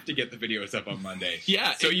we have to get the videos up on Monday.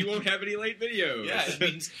 Yeah. So you won't have any late videos. Yeah, it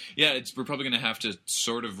means, we're probably going to have to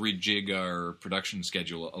sort of rejig our production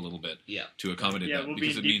schedule a little bit to accommodate that. We'll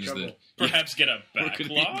because be in it means trouble. that Perhaps get a we're going to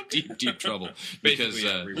backlog? be in deep trouble. Basically, because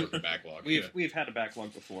rework the backlog. We've had a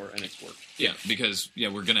backlog before, and it's worked. Yeah, because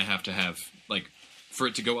we're going to have like, for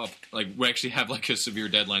it to go up, like, we actually have like a severe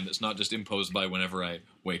deadline that's not just imposed by whenever I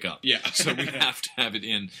wake up. Yeah. So we have to have it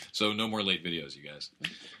in. So no more late videos, you guys.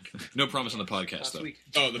 No promise on the podcast, though.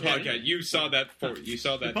 Oh, the podcast. You saw that. You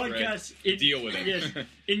saw that. The podcast. Deal with it. Yes.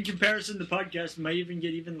 In comparison, the podcast might even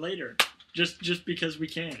get even later, just because we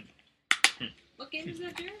can. What game is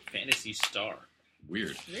that, Jared? Phantasy Star.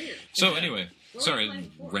 Weird. So anyway, sorry,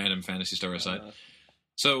 random Phantasy Star aside.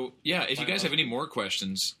 So yeah, if you guys have any more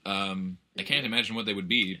questions, I can't imagine what they would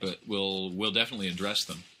be, but we'll definitely address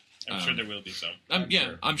them. I'm sure there will be some.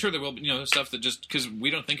 I'm sure there will be. Stuff that just because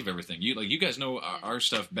we don't think of everything. You guys know our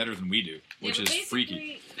stuff better than we do, which is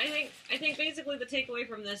freaky. I think basically the takeaway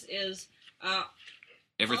from this is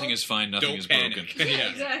everything is fine. Nothing is broken. Yeah,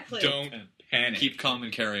 exactly. Don't panic. Keep calm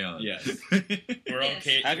and carry on. Yes. We're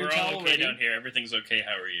okay. We're all okay down here. Everything's okay.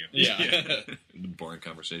 How are you? Yeah. Boring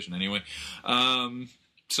conversation anyway.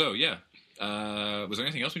 So yeah. Was there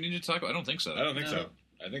anything else we needed to talk about? I don't think so. I don't think so.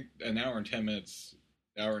 I think an hour and 10 minutes,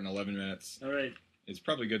 hour and 11 minutes. All right. It's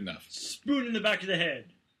probably good enough. Spoon in the back of the head.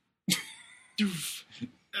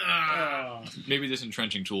 Maybe this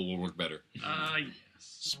entrenching tool will work better. Yes.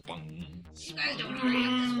 Spung. You guys don't hurry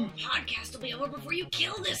up. This whole podcast will be over before you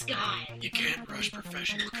kill this guy. You can't rush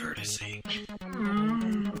professional courtesy.